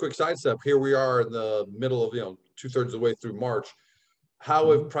quick sidestep. Here we are in the middle of, 2/3 of the way through March.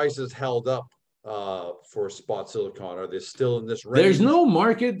 how have prices held up for spot silicon? Are they still in this range? There's no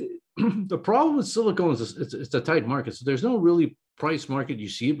market. The problem with silicone is it's a tight market. So there's no really price market. You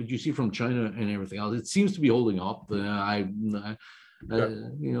see it, but you see from China and everything else. It seems to be holding up. You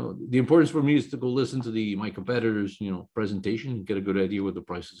know, the importance for me is to go listen to my competitors, you know, presentation and get a good idea where the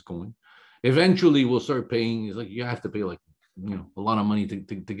price is going. Eventually, we'll start paying. It's like you have to pay like, you know, a lot of money to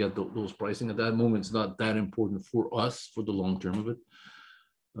get those pricing. At that moment, it's not that important for us for the long term of it.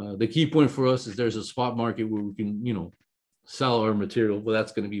 The key point for us is there's a spot market where we can, you know, sell our material. Well,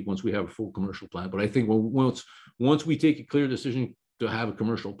 that's going to be once we have a full commercial plant. But I think once we take a clear decision to have a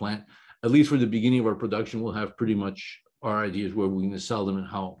commercial plant, at least for the beginning of our production, we'll have pretty much our ideas where we're going to sell them and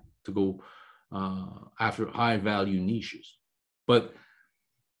how to go after high value niches. But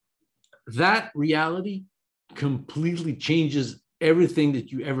that reality completely changes everything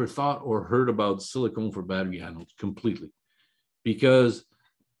that you ever thought or heard about silicone for battery anodes completely, because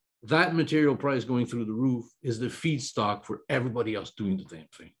that material price going through the roof is the feedstock for everybody else doing the same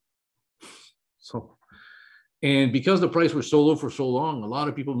thing. So, and because the price was so low for so long, a lot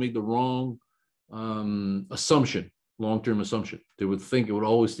of people made the wrong assumption, long-term assumption. They would think it would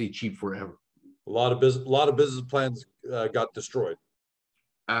always stay cheap forever. A lot of business plans got destroyed.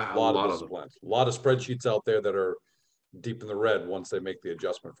 A lot of business plans. A lot of spreadsheets out there that are deep in the red once they make the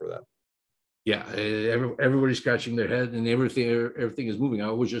adjustment for that. Yeah, everybody's scratching their head and everything is moving. I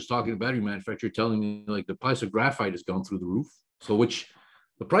was just talking to a battery manufacturer telling me like the price of graphite has gone through the roof. So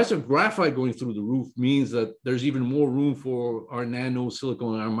the price of graphite going through the roof means that there's even more room for our nano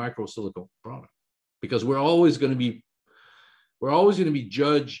silicone and our micro silicone product, because we're always going to be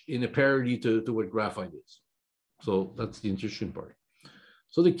judged in a parity to what graphite is. So that's the interesting part.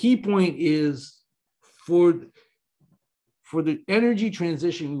 So the key point is for the energy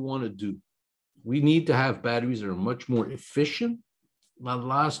transition we want to do, we need to have batteries that are much more efficient, that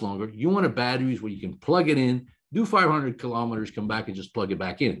last longer. You want batteries where you can plug it in, do 500 kilometers, come back and just plug it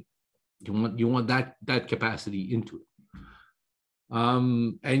back in. You want that capacity into it.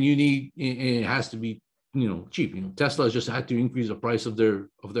 And it has to be, you know, cheap. You know, Tesla has just had to increase the price of their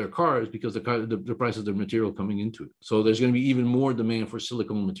cars because the price of their material coming into it. So there's going to be even more demand for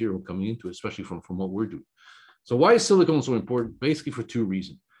silicone material coming into it, especially from what we're doing. So why is silicone so important? Basically for two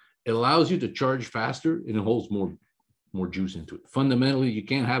reasons. It allows you to charge faster and it holds more juice into it. Fundamentally, you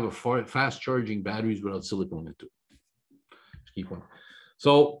can't have fast charging batteries without silicone into it. Key point.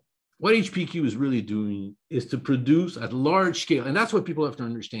 So what HPQ is really doing is to produce at large scale, and that's what people have to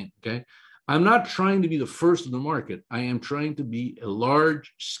understand, okay? I'm not trying to be the first in the market. I am trying to be a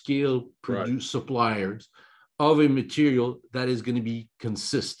large scale suppliers of a material that is going to be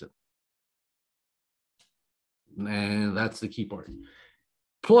consistent. And that's the key part.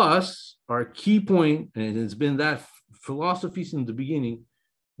 Plus, our key point, and it's been that philosophy since the beginning,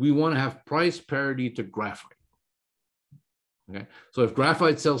 we want to have price parity to graphite. Okay, so if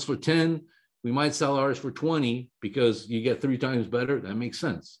graphite sells for 10, we might sell ours for 20 because you get 3 times better. That makes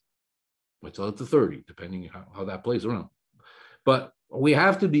sense. Might sell it to 30, depending how that plays around. But we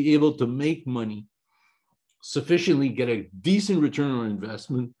have to be able to make money sufficiently, get a decent return on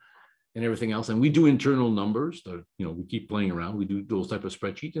investment, and everything else. And we do internal numbers that, you know, we keep playing around. We do those type of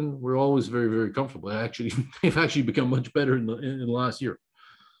spreadsheets and we're always very, very comfortable. They've actually become much better in the last year.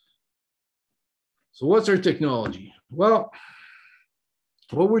 So what's our technology? Well,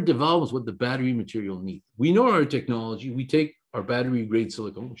 what we're developing is what the battery material needs. We know our technology. We take our battery grade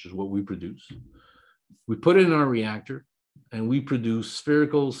silicone, which is what we produce. We put it in our reactor and we produce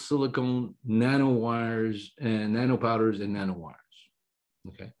spherical silicone nanowires and nanopowders and nanowires.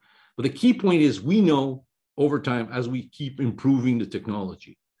 Okay. But the key point is we know over time, as we keep improving the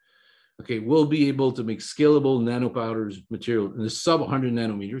technology, okay, we'll be able to make scalable nanopowders material in the sub 100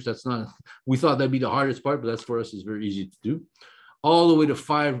 nanometers. That's not, we thought that'd be the hardest part, but that's for us is very easy to do, all the way to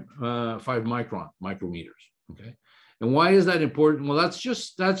 5 micron micrometers. Okay. And why is that important? Well, that's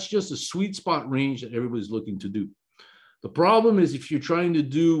just a sweet spot range that everybody's looking to do. The problem is if you're trying to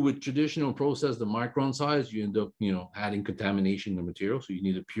do with traditional process, the micron size, you end up, you know, adding contamination in the material. So you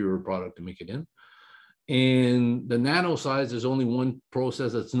need a purer product to make it in. And the nano size, there's only one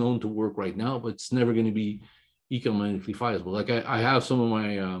process that's known to work right now, but it's never going to be economically feasible. Like I have some of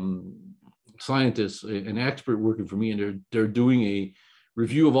my scientists, an expert working for me, and they're doing a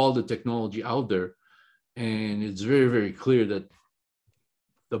review of all the technology out there. And it's very, very clear that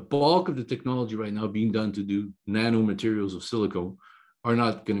the bulk of the technology right now being done to do nano materials of silicone are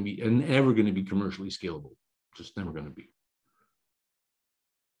not going to be and never going to be commercially scalable. Just never going to be.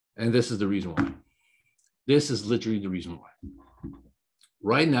 And this is the reason why. This is literally the reason why.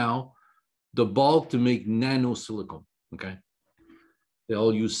 Right now, the bulk to make nano silicone, okay, they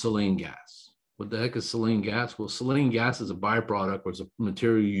all use Selene gas. What the heck is Selene gas? Well, Selene gas is a byproduct, or it's a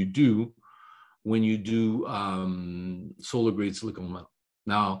material you do when you do solar grade silicon metal.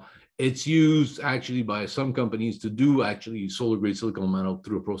 Now, it's used actually by some companies to do actually solar grade silicon metal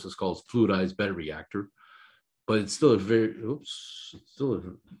through a process called fluidized bed reactor, but it's still a very,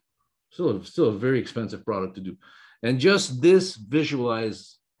 still a very expensive product to do. And just this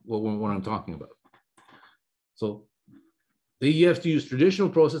visualize what I'm talking about. So you have to use traditional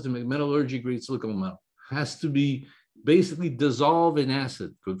process to make metallurgy grade silicon metal. Has to be basically dissolved in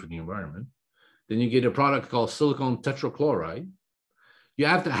acid, good for the environment. Then you get a product called silicon tetrachloride. You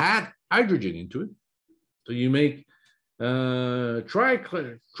have to add hydrogen into it. So you make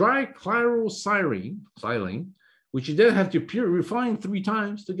trichlorosilane, which you then have to refine 3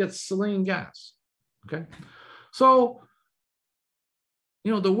 times to get Selene gas. Okay. So,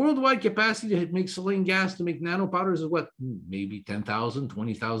 you know, the worldwide capacity to make Selene gas to make nanopowders is what? Maybe 10,000,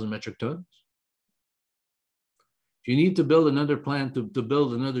 20,000 metric tons. If you need to build another plant to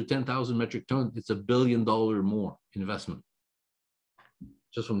build another 10,000 metric tons, it's $1 billion more investment.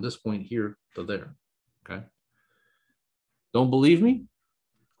 Just from this point here to there, okay? Don't believe me?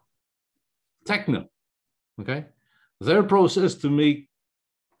 Tekna, okay? Their process to make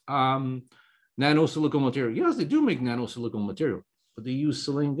nanosilicon material. Yes, they do make nanosilicon material, but they use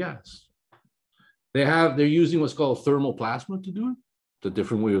Selene gas. They're using what's called thermoplasma to do it. It's a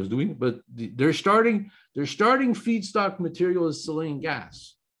different way of doing it, but their starting feedstock material is Selene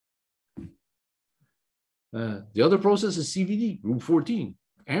gas. The other process is CVD, Group 14,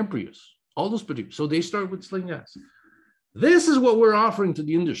 Amprius, all those particular. So they start with Selene gas. This is what we're offering to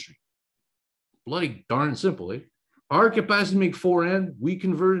the industry. Bloody darn simple, eh? Our capacity to make 4N, we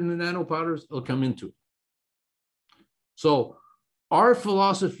convert it into nanopowders, it'll come into it. So our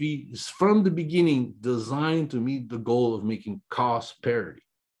philosophy is from the beginning designed to meet the goal of making cost parity,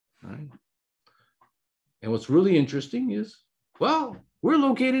 right? And what's really interesting is, well, we're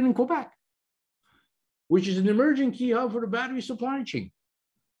located in Quebec, which is an emerging key hub for the battery supply chain.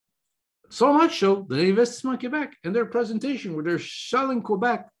 So much so that Investissement Québec, in their presentation where they're selling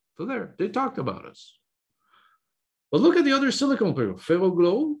Quebec to there, they talked about us. But look at the other silicon material,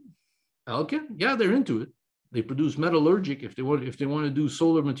 Ferroglow, Elkin, yeah, they're into it. They produce metallurgic. If they want to do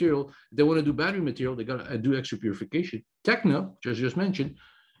solar material, if they want to do battery material, they got to do extra purification. Tekna, which I just mentioned,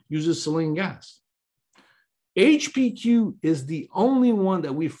 uses Selene gas. HPQ is the only one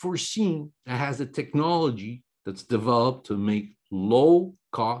that we've foreseen that has a technology that's developed to make low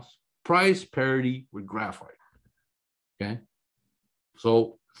cost, price parity with graphite. Okay.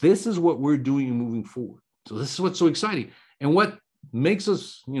 So this is what we're doing and moving forward. So this is what's so exciting. And what makes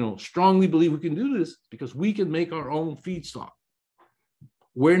us, strongly believe we can do this because we can make our own feedstock.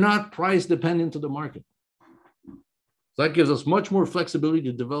 We're not price dependent to the market. So that gives us much more flexibility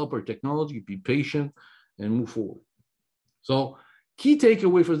to develop our technology, be patient, and move forward. So key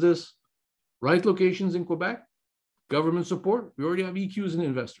takeaway for this, right locations in Quebec, government support, we already have EQ as an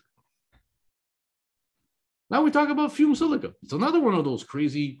investor. Now we talk about fume silica. It's another one of those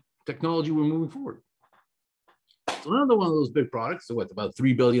crazy technology we're moving forward. It's another one of those big products. So what, about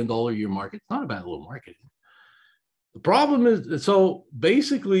 $3 billion a year market? It's not a bad little market. The problem is, so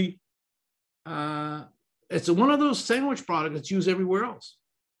basically, it's one of those sandwich products that's used everywhere else.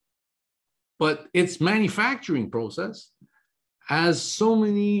 But its manufacturing process has so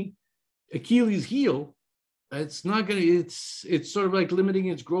many Achilles heel, it's not going to, it's sort of like limiting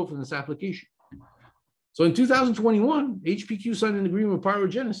its growth in this application. So in 2021, HPQ signed an agreement with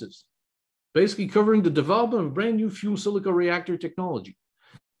Pyrogenesis, basically covering the development of a brand new fume silica reactor technology.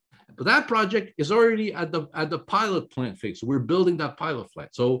 But that project is already at the pilot plant phase. So we're building that pilot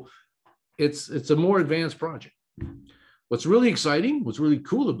plant. So it's a more advanced project. What's really exciting, what's really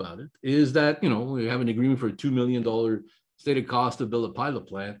cool about it is that, we have an agreement for a $2 million stated cost to build a pilot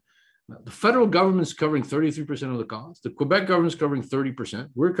plant. The federal government is covering 33% of the cost. The Quebec government is covering 30%.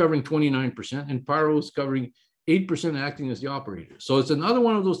 We're covering 29%, and Pyro is covering 8% acting as the operator. So it's another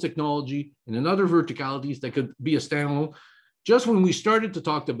one of those technology and another verticalities that could be a standalone. Just when we started to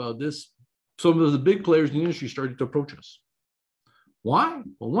talk about this, some of the big players in the industry started to approach us. Why?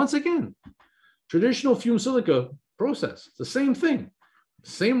 Well, once again, traditional fume silica process, the same thing,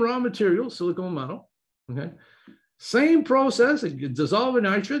 same raw material, silicon metal, okay? Same process, you dissolve in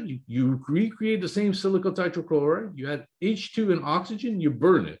nitrogen, you recreate the same silicon tetrachloride, you add H2 and oxygen, you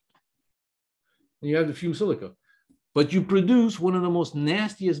burn it, and you have the fume silica. But you produce one of the most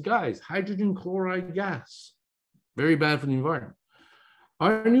nastiest guys, hydrogen chloride gas. Very bad for the environment.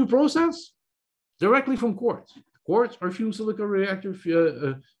 Our new process, directly from quartz. Quartz or fume silica reactor,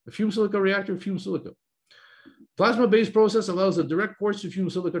 fume silica. Plasma-based process allows a direct quartz to fume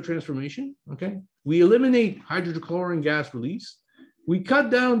silica transformation, okay? We eliminate hydrochlorine gas release. We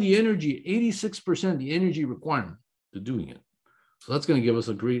cut down the energy, 86% the energy requirement to doing it. So that's going to give us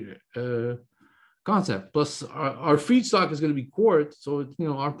a great concept. Plus, our feedstock is going to be quartz, so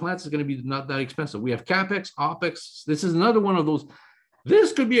our plants is going to be not that expensive. We have CapEx, OpEx. This is another one of those.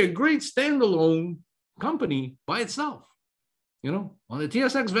 This could be a great standalone company by itself. On the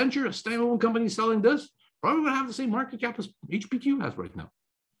TSX Venture, a standalone company selling this, probably going to have the same market cap as HPQ has right now.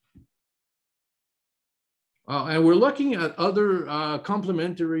 And we're looking at other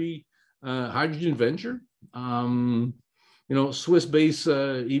complementary hydrogen venture. Swiss-based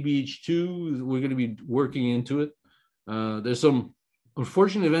EBH2, we're going to be working into it. There's some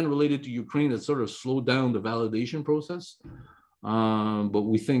unfortunate event related to Ukraine that sort of slowed down the validation process. But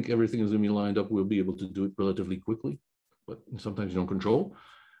we think everything is going to be lined up. We'll be able to do it relatively quickly, but sometimes you don't control.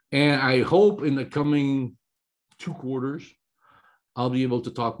 And I hope in the coming 2 quarters, I'll be able to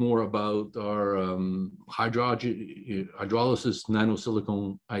talk more about our hydrolysis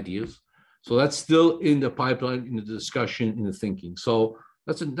nanosilicone ideas. So that's still in the pipeline, in the discussion, in the thinking. So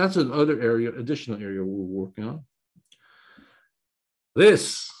that's another area, additional area we're working on.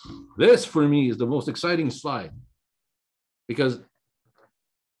 This for me is the most exciting slide because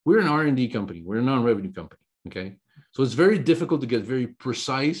we're an R&D company. We're a non-revenue company, okay? So it's very difficult to get very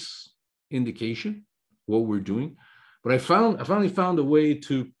precise indication what we're doing. But I finally found a way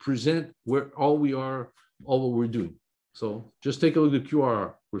to present where all we are, all what we're doing. So just take a look at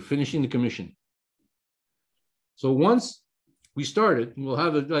QRR. We're finishing the commission. So once we started, we'll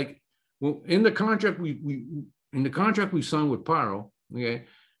have it in the contract we signed with Paro. Okay,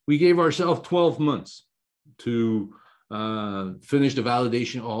 we gave ourselves 12 months to finish the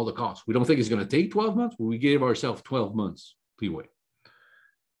validation of all the costs. We don't think it's going to take 12 months, but we gave ourselves 12 months leeway.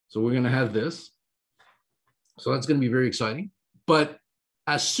 So we're going to have this. So that's going to be very exciting. But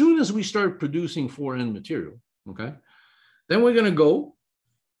as soon as we start producing 4N material, okay, then we're going to go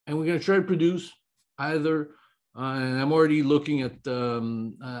and we're going to try to produce either, and I'm already looking at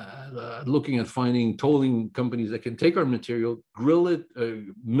finding tolling companies that can take our material, grill it,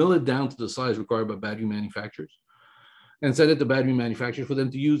 mill it down to the size required by battery manufacturers, and send it to battery manufacturers for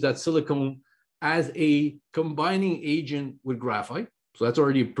them to use that silicone as a combining agent with graphite. So that's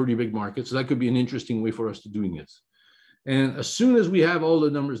already a pretty big market. So that could be an interesting way for us to doing this. And as soon as we have all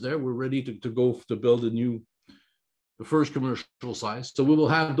the numbers there, we're ready to go to build the first commercial size. So we will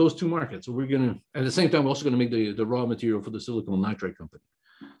have those 2 markets. So we're going to, at the same time, we're also going to make the raw material for the silicon nitride company.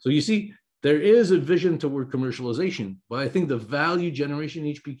 So you see, there is a vision toward commercialization, but I think the value generation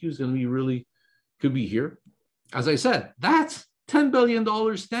HPQ is going to be could be here. As I said, that's $10 billion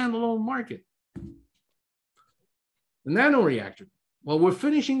standalone market. The nanoreactor. Well, we're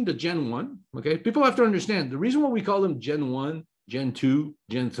finishing the Gen 1, okay? People have to understand, the reason why we call them Gen 1, Gen 2,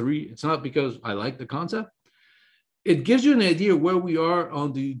 Gen 3, it's not because I like the concept. It gives you an idea where we are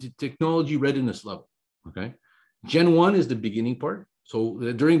on the technology readiness level, okay? Gen 1 is the beginning part. So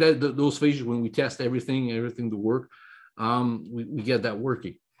during those phases when we test everything to work, we get that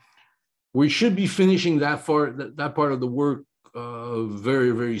working. We should be finishing that part of the work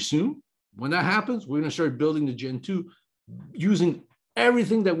very, very soon. When that happens, we're going to start building the Gen 2 using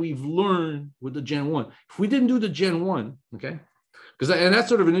everything that we've learned with the Gen 1. If we didn't do the Gen 1, okay, and that's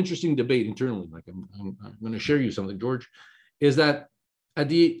sort of an interesting debate internally, like I'm going to share you something, George, is that at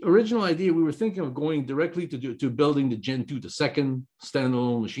the original idea, we were thinking of going directly to building the Gen 2, the second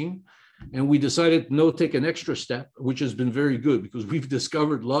standalone machine. And we decided no, take an extra step, which has been very good because we've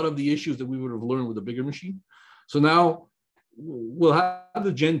discovered a lot of the issues that we would have learned with a bigger machine. So now we'll have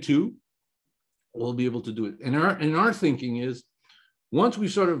the Gen 2, we'll be able to do it. And our thinking is, once we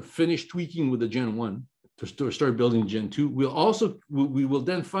sort of finish tweaking with the Gen 1 to start building Gen 2, we will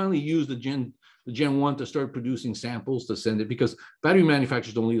then finally use the Gen 1 to start producing samples to send it, because battery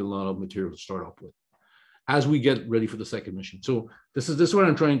manufacturers don't need a lot of material to start off with as we get ready for the second mission. So this is what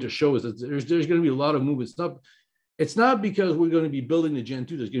I'm trying to show, is that there's going to be a lot of movement. It's not because we're going to be building the Gen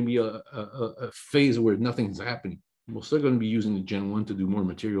 2, there's going to be a phase where nothing's happening. We're still going to be using the Gen 1 to do more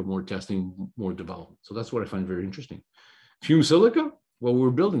material, more testing, more development. So that's what I find very interesting. Fume silica, well,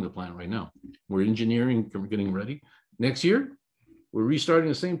 we're building the plant right now. We're engineering, we're getting ready. Next year, we're restarting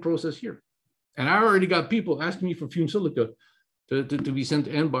the same process here. And I already got people asking me for fume silica to be sent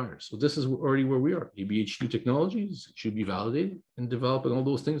to end buyers. So this is already where we are. EBH2 technologies should be validated and developed, and all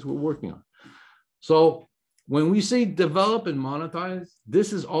those things we're working on. So when we say develop and monetize,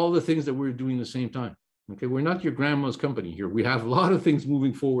 this is all the things that we're doing at the same time. Okay, we're not your grandma's company here. We have a lot of things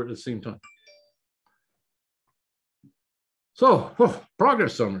moving forward at the same time. So,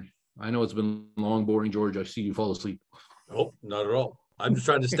 progress summary. I know it's been long, boring, George. I see you fall asleep. Nope, not at all. I'm just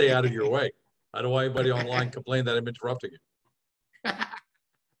trying to stay out of your way. I don't want anybody online complain that I'm interrupting you.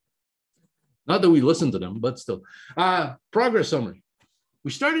 Not that we listen to them, but still. Progress summary.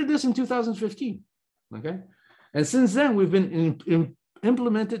 We started this in 2015, okay? And since then, we've been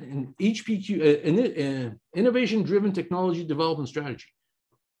implemented in HPQ, innovation-driven technology development strategy.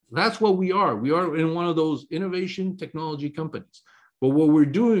 That's what we are. We are in one of those innovation technology companies. But what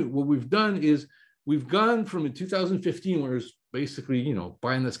we've done is we've gone from in 2015, where it's basically, you know,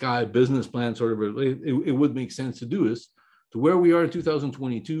 pie in the sky business plan, sort of, it would make sense to do this, to where we are in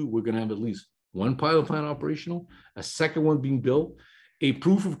 2022. We're going to have at least one pilot plant operational, a second one being built, a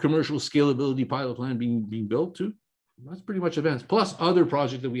proof of commercial scalability pilot plant being built too. That's pretty much advanced, plus other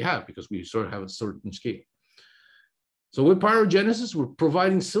projects that we have, because we sort of have a certain scale. So with PyroGenesis, we're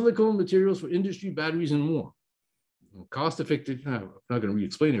providing silicone materials for industry, batteries, and more. Cost effective, I'm not going to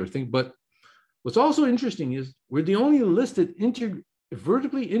re-explain everything, but what's also interesting is we're the only listed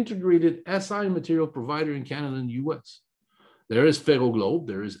vertically integrated SI material provider in Canada and the US. There is Ferroglobe,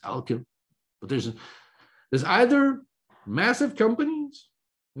 there is Alchem, but there's either massive companies,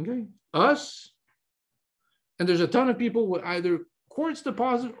 okay, us, and there's a ton of people with either quartz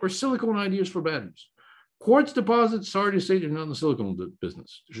deposit or silicone ideas for batteries. Quartz deposits, sorry to say, they're not in the silicone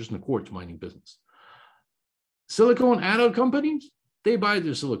business. They're just in the quartz mining business. Silicone anode companies, they buy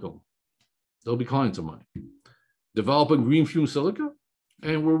their silicone. They'll be clients of mine. Developing green fume silica,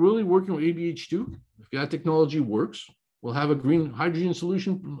 and we're really working with ABH2. If that technology works, we'll have a green hydrogen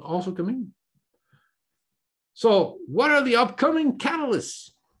solution also coming. So what are the upcoming catalysts?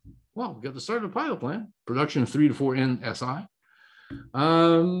 Well, we got the start of the pilot plant, production of 3 to 4 NSI,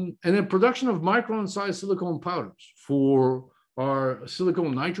 and then production of micron-sized silicone powders for our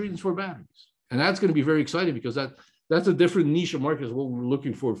silicone nitrates for batteries. And that's going to be very exciting, because that's a different niche of market is what we're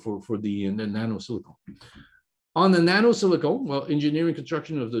looking for the nano silicone. On the nano silicone, well, engineering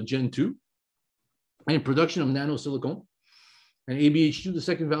construction of the Gen 2 and production of nano silicone, and ABH2, the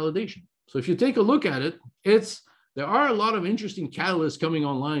second validation. So if you take a look at it, there are a lot of interesting catalysts coming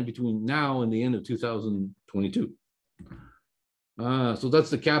online between now and the end of 2022. So that's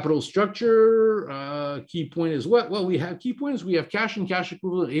the capital structure. Key point is what? Well, we have key points. We have cash and cash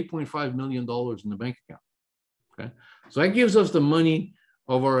equivalent, $8.5 million in the bank account. Okay, so that gives us the money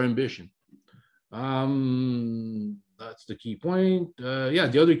of our ambition. That's the key point. Yeah,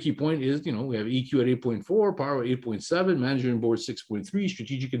 the other key point is, you know, we have EQ at 8.4, power at 8.7, manager and board 6.3,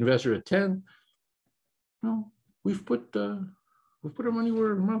 strategic investor at 10. No, we've put our money where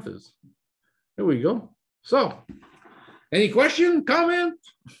our mouth is. There we go. So, any question, comment?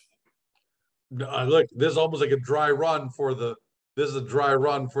 Look, this is almost like a dry run for the. This is a dry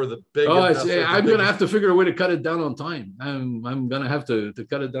run for the big. Oh, I'm going to have to figure a way to cut it down on time. I'm going to have to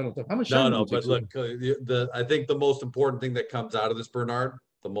cut it down on time. How much time? No, but look, I think the most important thing that comes out of this, Bernard,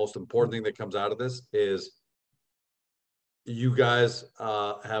 the most important thing that comes out of this is you guys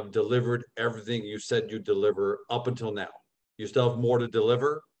have delivered everything you said you'd deliver up until now. You still have more to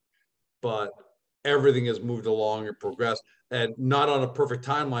deliver, but everything has moved along and progressed, and not on a perfect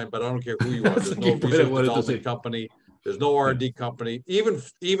timeline, but I don't care who you are. There's no research development company. There's no R&D company. Even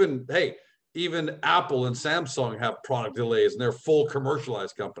Apple and Samsung have product delays, and they're full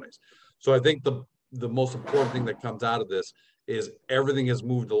commercialized companies. So I think the most important thing that comes out of this is everything has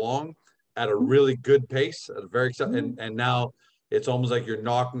moved along at a really good pace, at a very exciting, and now it's almost like you're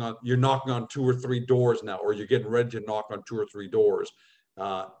knocking on 2 or 3 doors now, or you're getting ready to knock on 2 or 3 doors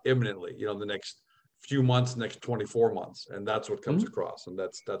imminently. You know, the next few months, next 24 months, and that's what comes across, and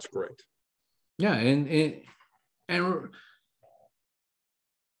that's great. Yeah, and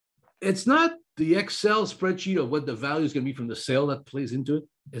it's not the Excel spreadsheet of what the value is going to be from the sale that plays into it.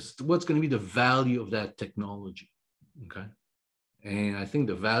 It's what's going to be the value of that technology. Okay. And I think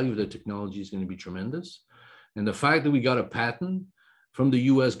the value of the technology is going to be tremendous. And the fact that we got a patent from the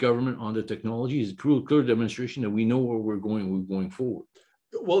US government on the technology is a clear demonstration that we know where we're going forward.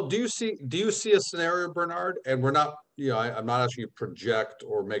 Well, do you see a scenario, Bernard? And we're not, I'm not asking you to project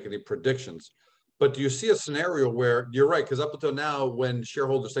or make any predictions. But do you see a scenario where you're right? Because up until now, when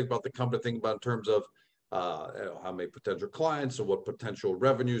shareholders think about the company, think about in terms of how many potential clients or what potential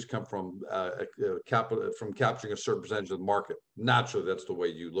revenues come from capital, from capturing a certain percentage of the market. Naturally, that's the way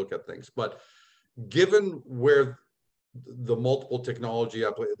you look at things. But given where the multiple technologies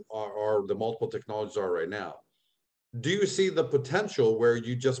are right now, do you see the potential where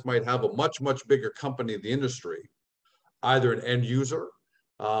you just might have a much bigger company in the industry, either an end user?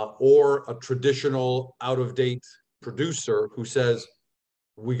 Or a traditional out-of-date producer who says,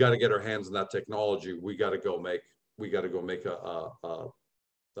 we got to get our hands on that technology. We got to go make a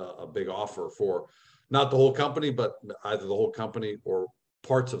a big offer for not the whole company, but either the whole company or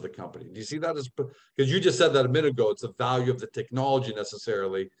parts of the company. Do you see that as, because you just said that a minute ago, it's the value of the technology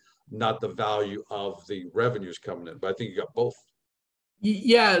necessarily, not the value of the revenues coming in. But I think you got both.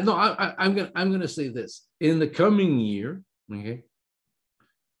 Yeah, no, I'm gonna say this in the coming year. Okay,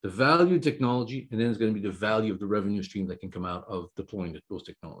 the value of technology, and then it's going to be the value of the revenue stream that can come out of deploying those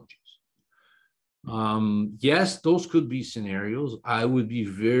technologies. Yes, those could be scenarios. I would be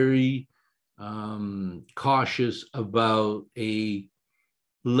very cautious about a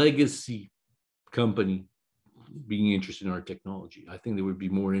legacy company being interested in our technology. I think they would be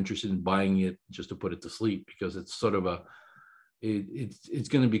more interested in buying it just to put it to sleep, because it's sort of it's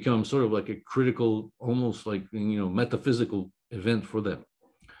going to become sort of like a critical, almost like, metaphysical event for them.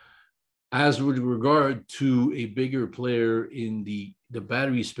 As with regard to a bigger player in the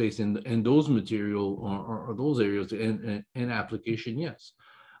battery space and those material or those areas and application, yes.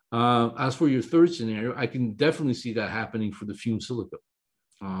 As for your third scenario, I can definitely see that happening for the fumed silica.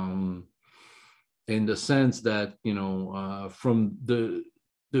 In the sense that, from the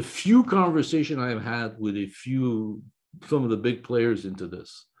few conversation I've had with some of the big players into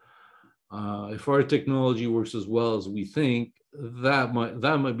this, if our technology works as well as we think, that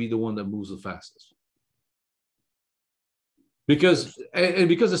might be the one that moves the fastest. Because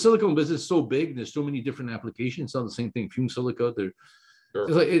the silicone business is so big, and there's so many different applications. It's not the same thing. Fumed silica, sure.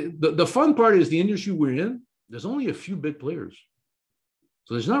 The fun part is the industry we're in. There's only a few big players,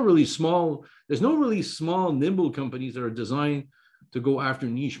 so there's no really small, nimble companies that are designed to go after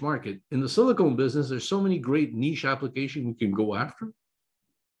niche market. In the silicone business, there's so many great niche applications we can go after.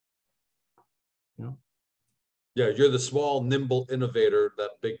 Yeah, you're the small, nimble innovator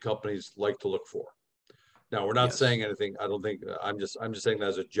that big companies like to look for. Now, we're not saying anything. I don't think. I'm just saying that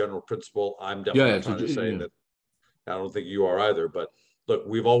as a general principle. I'm definitely not trying to say that. I don't think you are either. But look,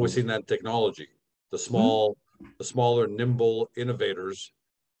 we've always seen that in technology. The smaller, nimble innovators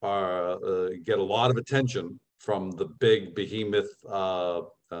get a lot of attention from the big behemoth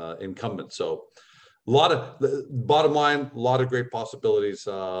incumbents. So, bottom line, a lot of great possibilities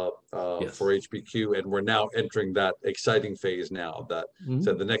for HPQ, and we're now entering that exciting phase now. That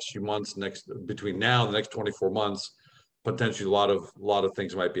said, the next few months, between now and the next 24 months, potentially a lot of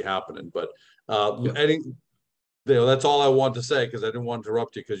things might be happening. But that's all I want to say, because I didn't want to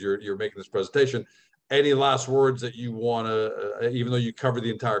interrupt you because you're making this presentation. Any last words that you want to, even though you cover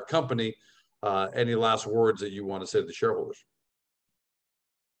the entire company, any last words that you want to say to the shareholders?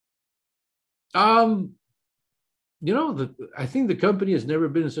 I think the company has never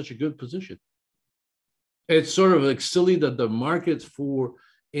been in such a good position. It's sort of like silly that the markets for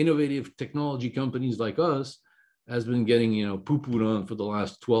innovative technology companies like us has been getting, poo-pooed on for the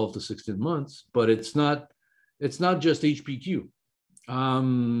last 12 to 16 months, but it's not just HPQ.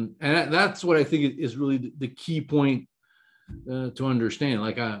 And that's what I think is really the key point to understand.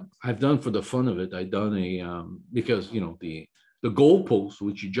 Like I've done for the fun of it. I've done because, the goalpost,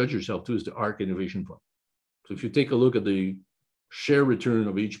 which you judge yourself to, is the ARC Innovation Fund. So if you take a look at the share return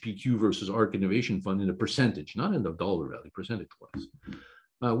of HPQ versus ARC Innovation Fund in a percentage, not in the dollar value, percentage-wise,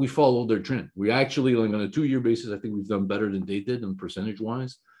 we followed their trend. We actually, like on a 2-year basis, I think we've done better than they did in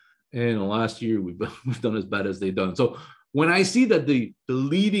percentage-wise. And the last year, we've done as bad as they've done. So when I see that the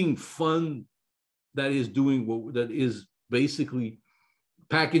leading fund that is basically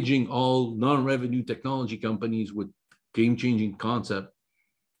packaging all non-revenue technology companies with game-changing concept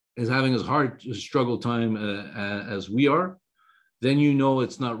is having as hard a struggle time as we are, then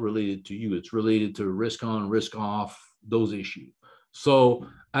it's not related to you. It's related to risk on, risk off, those issues. So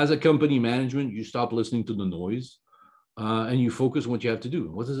as a company management, you stop listening to the noise and you focus on what you have to do.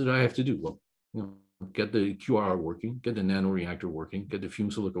 What is it I have to do? Well, get the QRR working, get the nanoreactor working, get the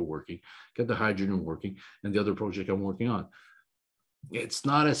fumed silica working, get the hydrogen working, and the other project I'm working on. It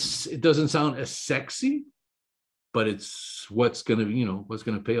doesn't sound as sexy, but it's what's going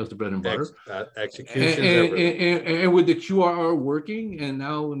to pay us the bread and butter. Execution. And with the QRR working, and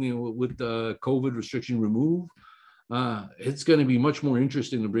now with the COVID restriction removed, it's going to be much more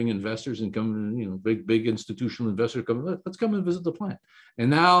interesting to bring investors and come, big institutional investors come. Let's come and visit the plant. And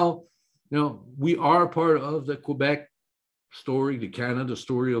now, we are part of the Quebec story, the Canada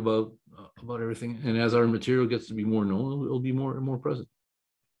story about everything. And as our material gets to be more known, it'll be more and more present.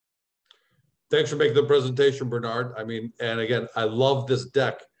 Thanks for making the presentation, Bernard. I mean, and again, I love this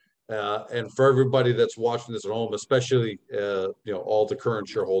deck. And for everybody that's watching this at home, especially all the current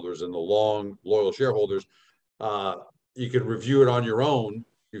shareholders and the long, loyal shareholders, you can review it on your own.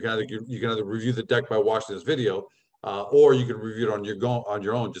 You can either review the deck by watching this video, or you can review it on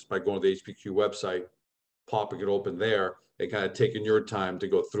your own just by going to the HPQ website, popping it open there, and kind of taking your time to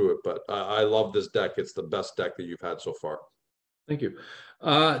go through it. But I love this deck. It's the best deck that you've had so far. Thank you.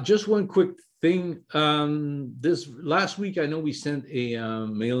 Just one quick thing. This last week, I know we sent a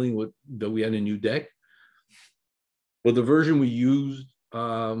mailing that we had a new deck, but the version we used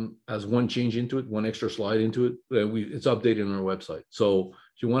has one change into it, one extra slide into it. It's updated on our website. So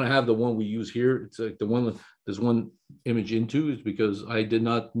if you want to have the one we use here, it's like the one there's one image into, is because I did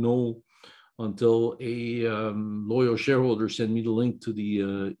not know until a loyal shareholder sent me the link to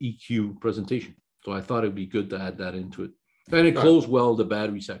the EQ presentation. So I thought it'd be good to add that into it. And it closed well the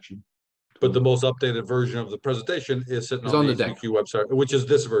battery section. But the most updated version of the presentation is sitting on the EQ website, which is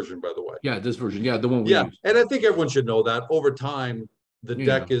this version, by the way. Yeah, this version. Yeah, the one we use. And I think everyone should know that over time, the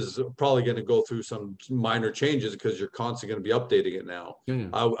deck is probably going to go through some minor changes because you're constantly going to be updating it now.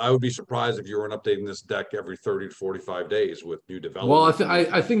 I would be surprised if you weren't updating this deck every 30 to 45 days with new development. Well,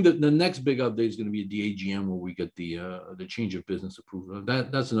 I think that the next big update is going to be at the AGM, where we get the change of business approval.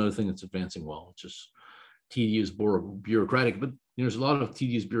 That's another thing that's advancing well. It's just tedious, bureaucratic, but there's a lot of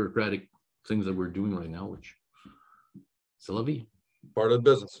tedious bureaucratic things that we're doing right now, which c'est la vie. Part of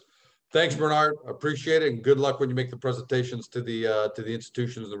the business. Thanks, Bernard. Appreciate it, and good luck when you make the presentations to the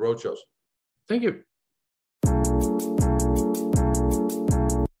institutions and the roadshows. Thank you.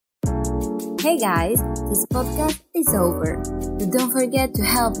 Hey guys, this podcast is over. But don't forget to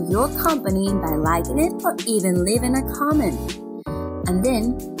help your company by liking it or even leaving a comment. And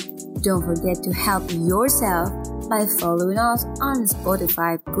then, don't forget to help yourself by following us on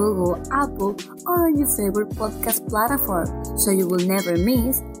Spotify, Google, Apple, or on your favorite podcast platform, so you will never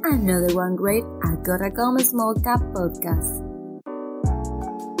miss another one great Agora Small Cap podcast.